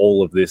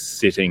all of this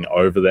sitting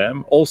over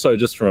them. Also,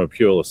 just from a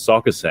pure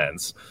soccer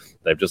sense,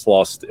 they've just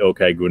lost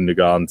Ilkay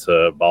Gundogan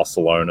to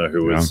Barcelona,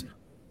 who was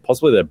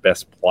possibly their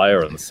best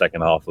player in the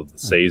second half of the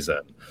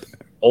season.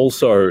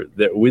 Also,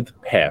 that with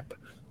Pep,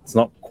 it's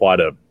not quite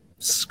a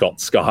Scott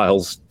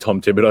Skiles,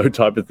 Tom Thibodeau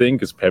type of thing,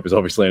 because Pep is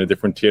obviously in a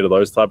different tier to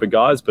those type of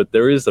guys, but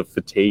there is a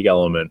fatigue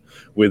element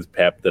with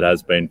Pep that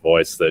has been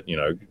voiced that,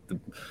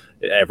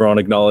 everyone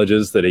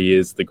acknowledges that he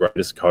is the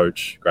greatest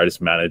coach,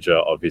 greatest manager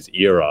of his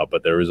era,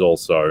 but there is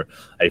also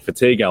a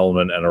fatigue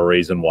element and a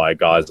reason why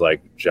guys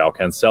like João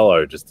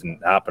Cancelo just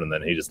didn't happen and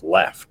then he just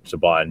left to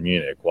Bayern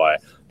Munich, why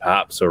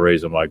perhaps a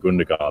reason why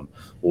Gundogan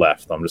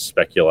left. I'm just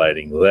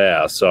speculating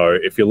there. So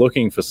if you're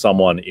looking for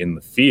someone in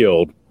the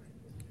field,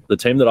 the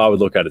team that I would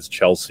look at is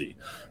Chelsea,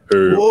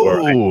 who were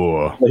a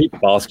complete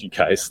basket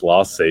case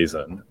last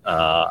season,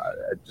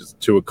 just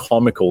to a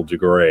comical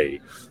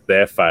degree.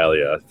 Their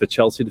failure for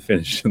Chelsea to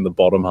finish in the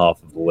bottom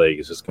half of the league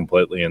is just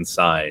completely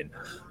insane.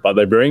 But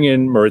they bring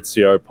in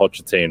Maurizio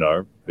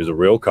Pochettino, who's a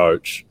real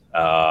coach,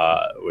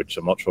 which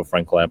I'm not sure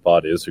Frank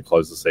Lampard is, who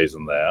closed the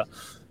season there.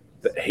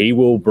 He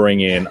will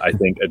bring in, I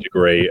think, a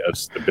degree of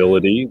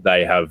stability.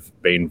 They have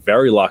been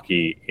very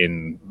lucky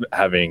in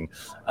having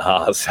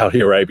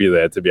Saudi Arabia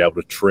there to be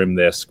able to trim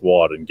their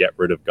squad and get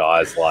rid of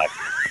guys like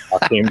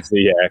Hakim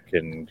Ziyech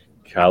and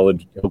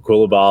Khalid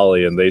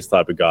Koulibaly and these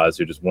type of guys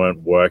who just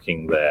weren't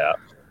working there.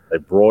 They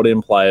brought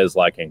in players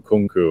like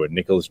Nkunku and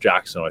Nicholas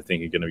Jackson, I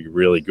think, are going to be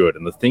really good.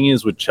 And the thing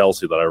is with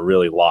Chelsea that I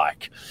really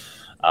like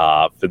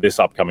for this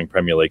upcoming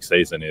Premier League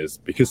season is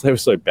because they were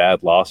so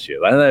bad last year,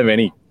 they don't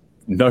have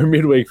no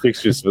midweek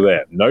fixtures for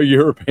them, no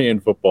European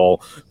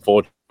football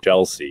for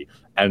Chelsea.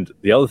 And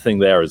the other thing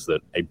there is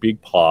that a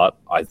big part,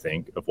 I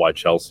think, of why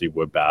Chelsea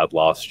were bad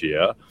last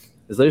year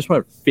is they just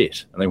weren't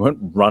fit and they weren't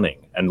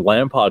running. And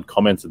Lampard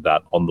commented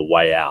that on the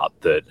way out,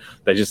 that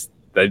they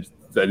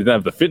didn't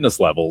have the fitness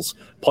levels.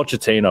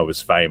 Pochettino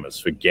was famous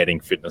for getting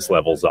fitness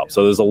levels up.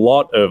 So there's a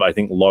lot of, I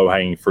think,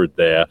 low-hanging fruit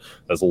there.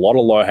 There's a lot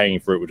of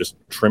low-hanging fruit with just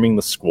trimming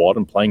the squad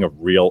and playing a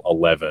real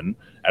 11.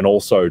 And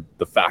also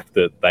the fact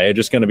that they are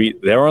just going to be,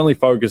 their only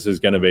focus is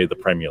going to be the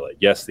Premier League.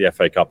 Yes, the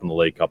FA Cup and the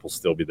League Cup will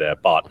still be there,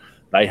 but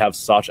they have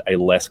such a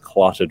less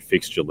cluttered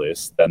fixture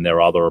list than their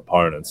other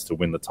opponents to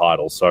win the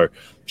title. So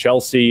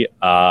Chelsea,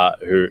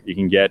 who you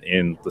can get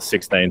in the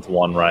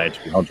 16-1 range,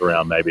 if you hunt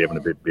around maybe even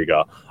a bit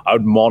bigger, I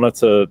would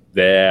monitor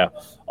their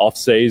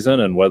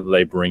off-season and whether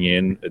they bring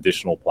in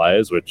additional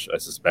players, which I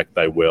suspect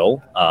they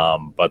will.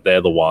 But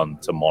they're the one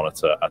to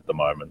monitor at the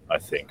moment, I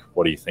think.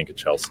 What do you think of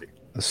Chelsea?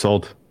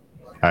 Sold.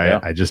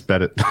 I just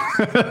bet it.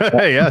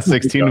 Yeah,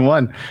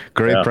 16-1.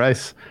 Great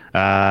price.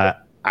 The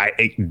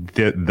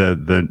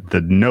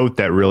note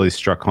that really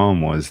struck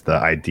home was the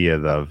idea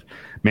of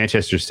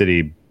Manchester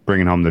City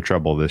bringing home the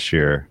treble this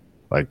year.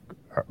 Like,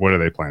 what are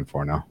they playing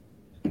for now?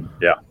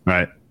 Yeah.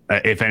 Right.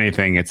 If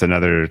anything, it's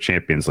another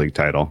Champions League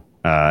title.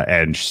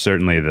 And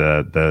certainly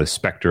the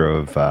specter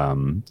of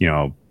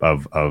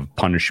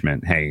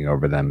punishment hanging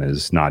over them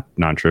is not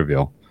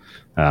non-trivial.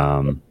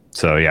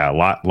 So yeah, a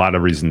lot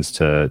of reasons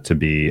to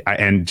be,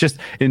 and just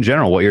in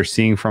general, what you're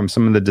seeing from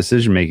some of the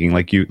decision making,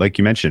 like you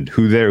mentioned,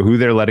 who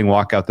they're letting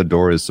walk out the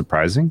door is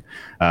surprising.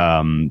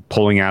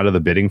 Pulling out of the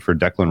bidding for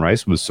Declan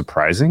Rice was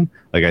surprising.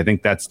 Like, I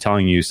think that's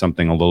telling you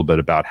something a little bit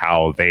about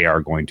how they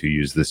are going to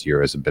use this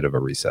year as a bit of a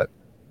reset.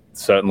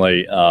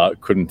 Certainly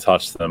couldn't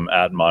touch them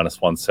at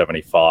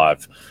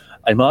 -175.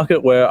 A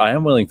market where I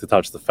am willing to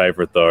touch the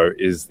favorite, though,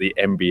 is the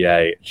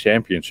NBA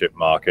championship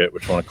market,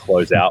 which I want to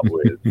close out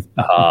with,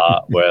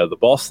 where the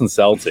Boston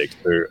Celtics,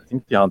 who I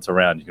think if you hunt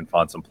around, you can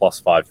find some plus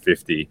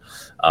 550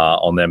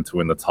 on them to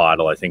win the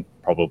title. I think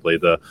probably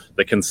the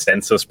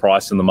consensus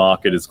price in the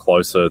market is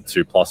closer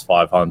to plus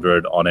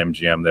 500 on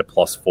MGM. They're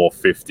plus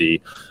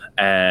 450.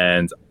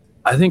 And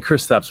I think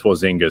Kristaps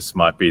Porzingis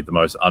might be the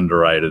most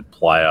underrated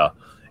player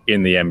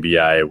in the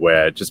NBA,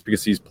 where just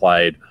because he's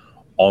played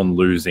on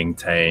losing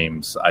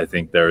teams, I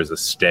think there is a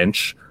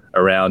stench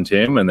around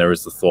him, and there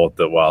is the thought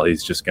that, well,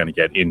 he's just going to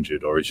get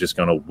injured or he's just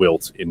going to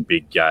wilt in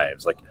big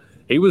games. Like,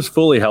 he was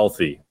fully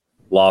healthy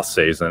last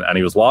season, and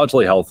he was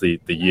largely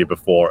healthy the year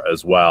before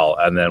as well,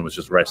 and then was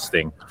just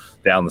resting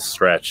down the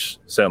stretch,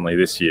 certainly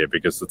this year,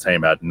 because the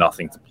team had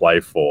nothing to play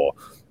for.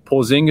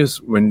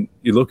 Porzingis, when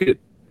you look at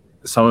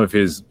some of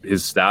his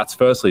stats,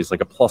 firstly, he's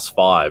like a plus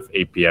 5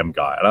 EPM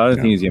guy. And I don't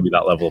think he's going to be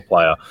that level of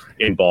player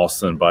in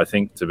Boston, but I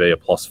think to be a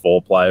plus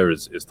 4 player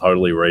is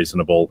totally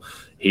reasonable.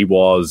 He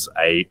was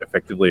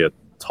effectively a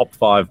top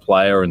 5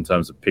 player in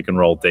terms of pick and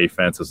roll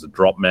defense as a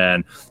drop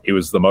man. He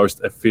was the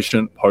most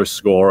efficient post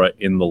scorer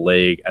in the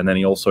league. And then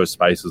he also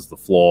spaces the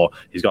floor.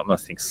 He's gotten, I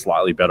think,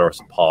 slightly better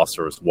as a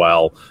passer as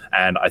well.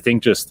 And I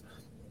think just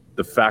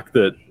the fact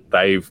that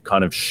they've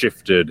kind of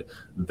shifted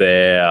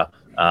their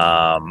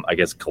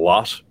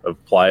glut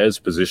of players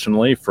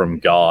positionally from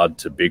guard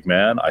to big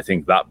man, I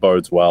think that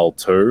bodes well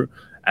too.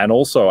 And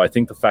also, I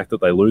think the fact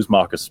that they lose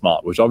Marcus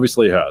Smart, which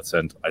obviously hurts,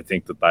 and I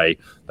think that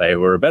they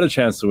were a better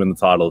chance to win the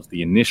title if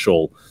the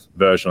initial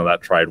version of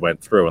that trade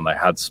went through and they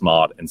had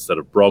Smart instead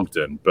of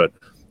Brogdon. But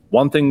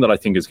one thing that I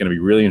think is going to be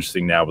really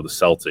interesting now with the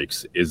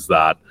Celtics is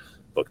that,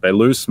 look, they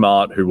lose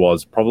Smart, who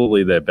was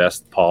probably their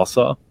best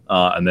passer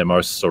and their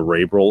most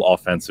cerebral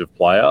offensive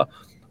player.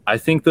 I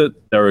think that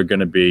there are going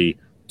to be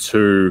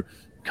two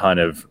kind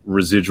of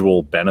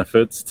residual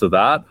benefits to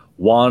that.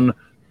 One,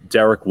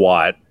 Derek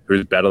White,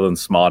 who's better than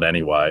Smart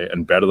anyway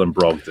and better than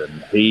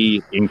Brogdon,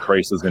 he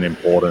increases in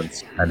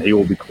importance and he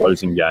will be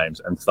closing games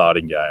and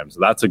starting games.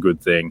 That's a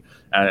good thing.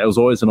 And it was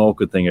always an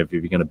awkward thing if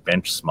you're going to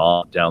bench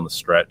Smart down the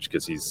stretch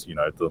because he's,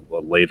 the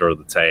leader of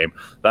the team.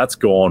 That's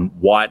gone.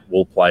 White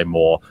will play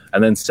more.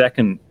 And then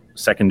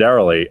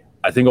secondarily,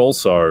 I think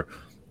also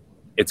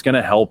it's going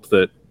to help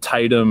that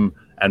Tatum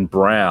and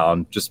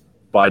Brown, just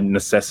by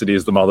necessity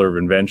as the mother of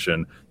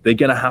invention, they're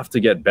going to have to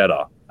get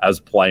better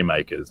as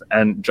playmakers.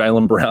 And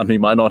Jaylen Brown, he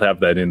might not have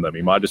that in them.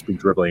 He might just be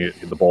dribbling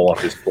the ball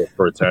off his foot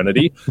for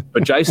eternity.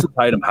 But Jason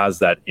Tatum has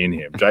that in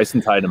him.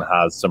 Jason Tatum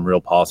has some real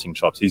passing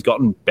chops. He's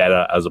gotten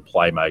better as a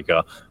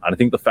playmaker. And I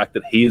think the fact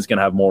that he is going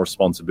to have more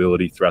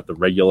responsibility throughout the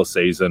regular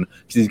season,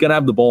 because he's going to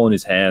have the ball in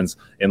his hands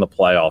in the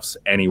playoffs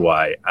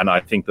anyway. And I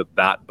think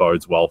that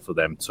bodes well for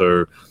them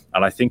too.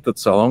 And I think that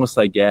so long as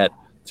they get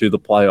to the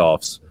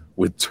playoffs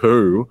with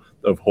two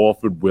of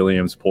Horford,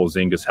 Williams,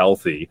 Porzingis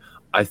healthy,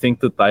 I think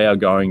that they are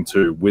going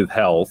to, with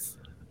health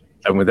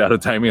and without a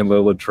Damian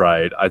Lillard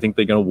trade, I think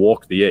they're going to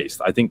walk the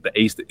East. I think the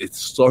East, it's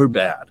so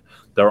bad.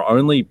 There are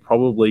only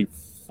probably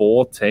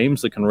 4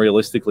 teams that can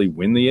realistically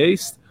win the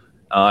East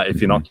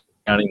if you're not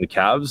counting the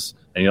Cavs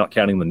and you're not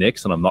counting the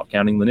Knicks, and I'm not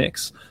counting the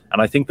Knicks.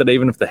 And I think that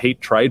even if the Heat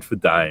trade for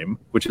Dame,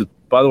 which is,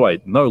 by the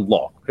way, no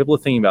lock. People are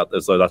thinking about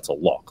this as though that's a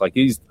lock. Like,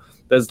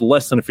 there's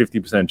less than a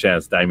 50%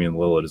 chance Damian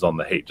Lillard is on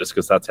the Heat just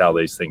because that's how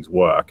these things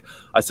work.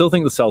 I still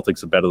think the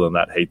Celtics are better than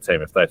that Heat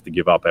team if they have to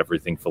give up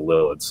everything for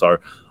Lillard. So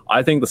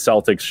I think the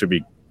Celtics should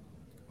be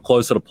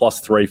closer to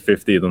plus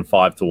 350 than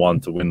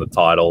 5-1 to win the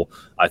title.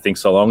 I think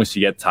so long as you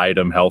get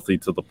Tatum healthy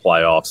to the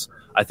playoffs.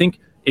 I think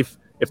if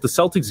the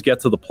Celtics get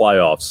to the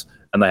playoffs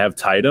and they have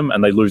Tatum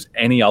and they lose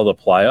any other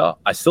player,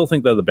 I still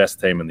think they're the best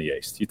team in the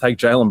East. You take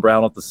Jaylen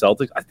Brown off the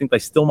Celtics, I think they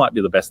still might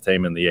be the best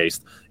team in the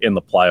East in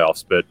the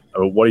playoffs. But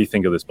what do you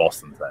think of this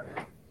Boston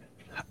team?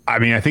 I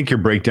mean, I think your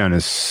breakdown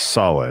is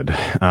solid.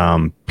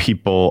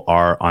 People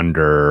are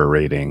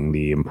underrating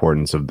the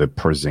importance of the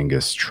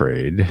Porzingis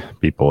trade.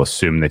 People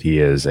assume that he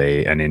is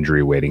an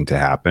injury waiting to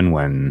happen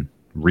when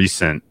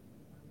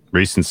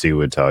recency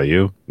would tell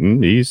you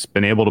he's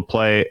been able to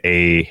play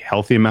a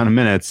healthy amount of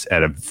minutes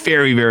at a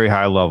very, very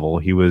high level.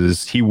 He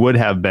would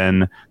have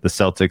been the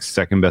Celtics'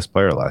 second best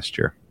player last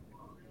year.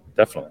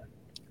 Definitely.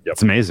 Yep.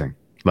 It's amazing.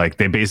 Like,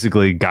 they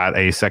basically got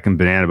a second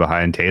banana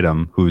behind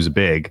Tatum, who's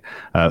big,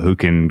 who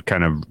can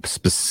kind of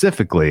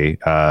specifically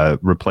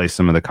replace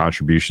some of the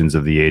contributions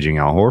of the aging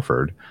Al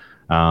Horford.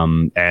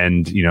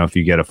 And, if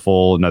you get a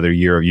full another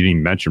year, you didn't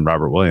even mention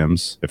Robert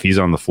Williams, if he's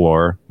on the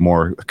floor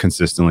more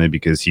consistently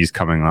because he's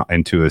coming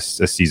into a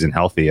season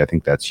healthy, I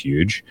think that's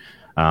huge.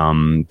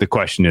 The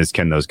question is,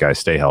 can those guys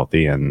stay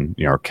healthy and,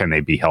 can they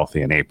be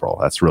healthy in April?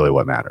 That's really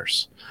what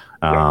matters.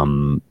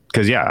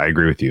 Because, I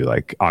agree with you.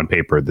 Like, on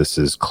paper, this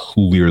is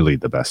clearly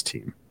the best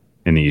team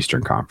in the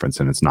Eastern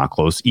Conference, and it's not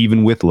close.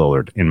 Even with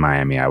Lillard in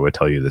Miami, I would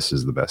tell you this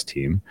is the best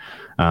team.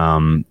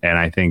 And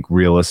I think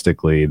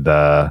realistically,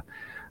 the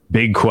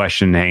big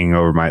question hanging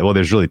over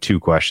there's really 2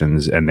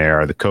 questions, and they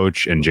are the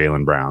coach and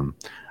Jaylen Brown.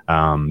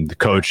 The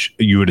coach,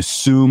 you would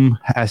assume,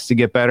 has to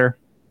get better,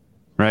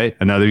 right?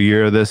 Another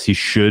year of this, he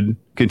should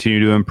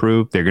continue to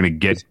improve. They're going to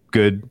get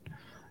good.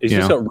 He's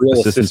just got real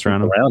assistants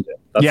around him.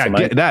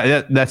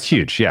 That's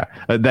huge. Yeah,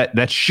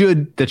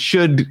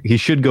 he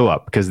should go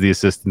up because of the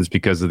assistants,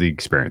 because of the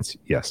experience.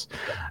 Yes,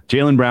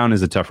 Jaylen Brown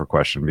is a tougher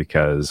question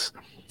because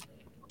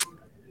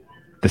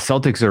the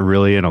Celtics are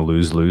really in a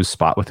lose-lose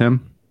spot with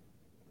him.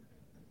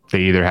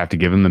 They either have to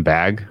give him the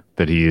bag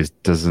that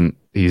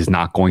he's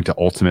not going to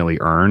ultimately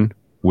earn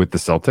with the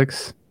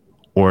Celtics,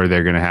 or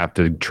they're going to have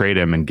to trade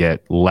him and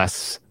get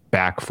less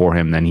back for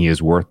him than he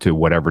is worth to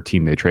whatever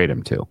team they trade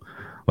him to.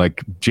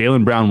 Like,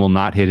 Jaylen Brown will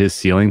not hit his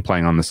ceiling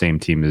playing on the same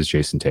team as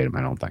Jason Tatum,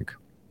 I don't think.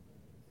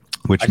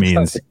 Which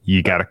means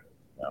you got to...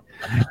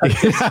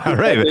 Yeah,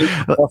 right.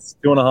 Plus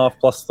 2.5,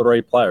 plus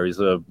 3 player. He's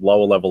a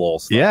lower level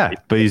all-star. Yeah,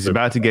 but he's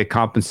about to get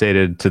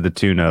compensated to the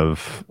tune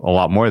of a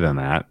lot more than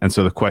that. And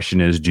so the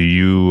question is, do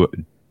you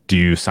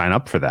sign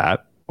up for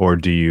that, or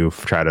do you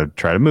try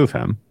to move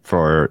him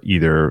for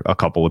either a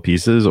couple of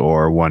pieces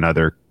or one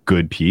other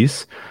good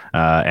piece?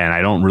 And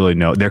I don't really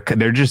know.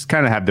 They're just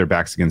kind of have their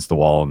backs against the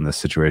wall in this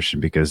situation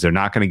because they're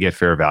not going to get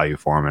fair value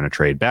for him in a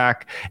trade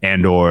back,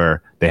 and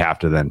or they have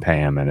to then pay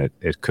him, and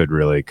it could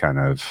really kind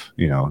of,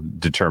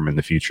 determine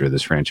the future of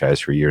this franchise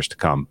for years to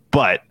come.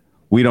 But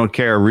we don't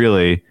care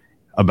really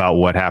about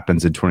what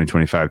happens in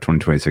 2025,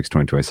 2026,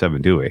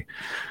 2027, do we?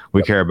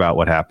 We care about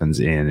what happens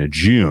in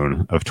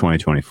June of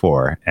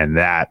 2024, and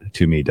that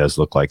to me does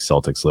look like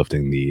Celtics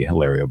lifting the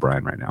Larry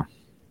O'Brien right now.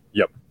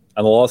 Yep.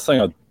 And the last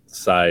thing I'd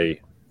say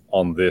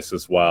on this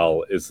as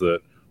well is that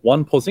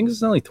Porzingis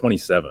is only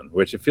 27,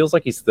 which it feels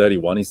like he's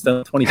 31. He's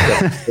still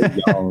 27, still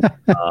young.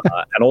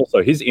 And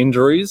also his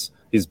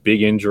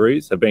big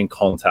injuries have been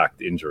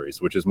contact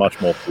injuries, which is much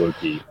more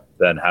fluky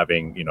than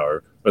having,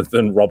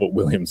 than Robert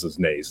Williams'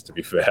 knees, to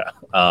be fair.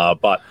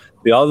 But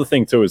the other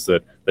thing too is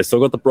that they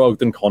still got the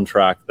Brogdon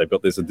contract. They've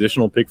got this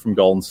additional pick from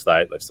Golden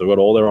State. They've still got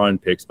all their own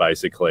picks,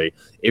 basically.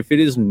 If it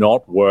is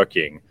not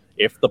working,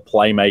 if the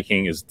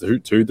playmaking is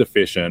too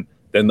deficient,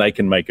 then they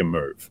can make a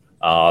move.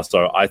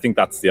 So I think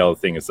that's the other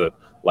thing is that,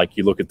 like,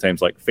 you look at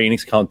teams like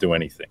Phoenix can't do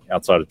anything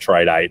outside of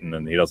trade Ayton,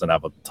 and he doesn't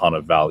have a ton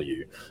of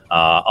value.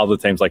 Other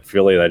teams like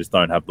Philly, they just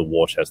don't have the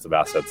war chest of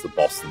assets that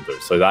Boston do.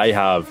 So they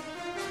have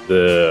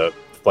the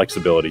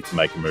flexibility to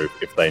make a move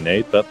if they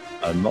need, but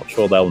I'm not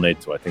sure they'll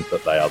need to. I think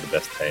that they are the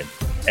best team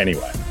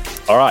anyway.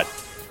 All right.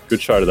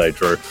 Good show today,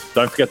 Drew.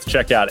 Don't forget to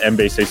check out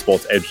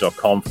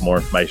NBCSportsEdge.com for more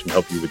information to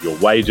help you with your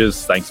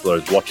wagers. Thanks for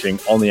those watching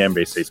on the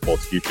NBC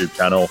Sports YouTube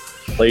channel.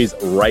 Please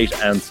rate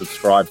and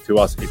subscribe to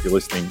us if you're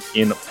listening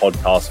in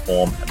podcast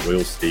form, and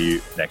we'll see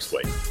you next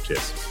week.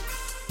 Cheers.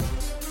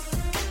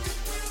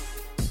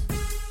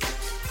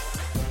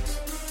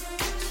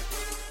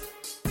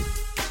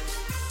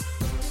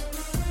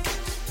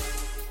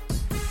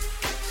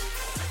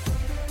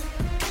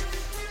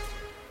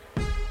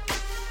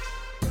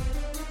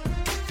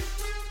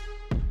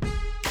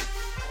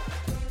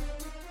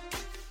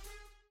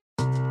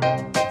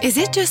 Is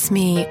it just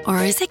me, or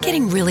is it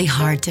getting really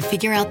hard to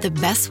figure out the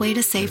best way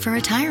to save for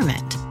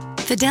retirement?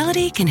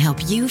 Fidelity can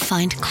help you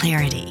find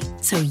clarity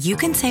so you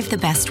can save the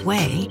best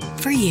way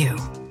for you.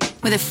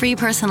 With a free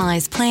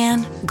personalized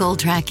plan, goal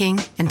tracking,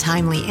 and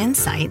timely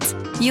insights,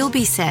 you'll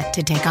be set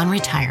to take on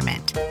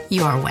retirement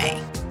your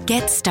way.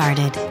 Get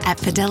started at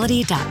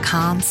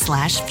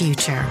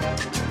fidelity.com/future.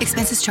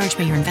 Expenses charged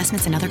by your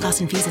investments and other costs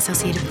and fees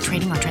associated with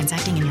trading or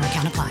transacting in your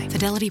account apply.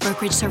 Fidelity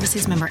Brokerage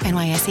Services, member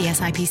NYSE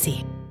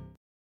SIPC.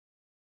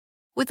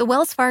 With the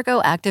Wells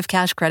Fargo Active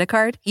Cash Credit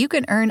Card, you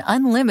can earn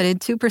unlimited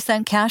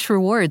 2% cash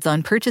rewards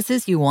on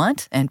purchases you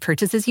want and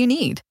purchases you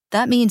need.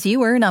 That means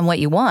you earn on what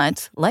you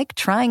want, like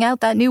trying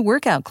out that new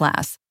workout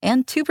class,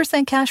 and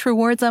 2% cash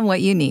rewards on what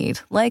you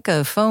need, like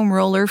a foam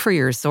roller for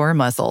your sore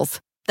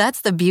muscles.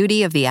 That's the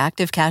beauty of the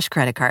Active Cash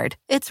Credit Card.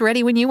 It's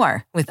ready when you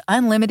are, with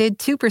unlimited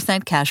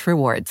 2% cash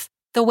rewards.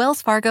 The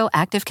Wells Fargo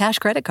Active Cash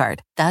Credit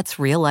Card. That's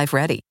real life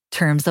ready.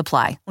 Terms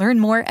apply. Learn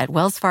more at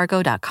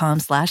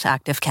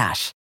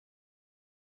wellsfargo.com/activecash.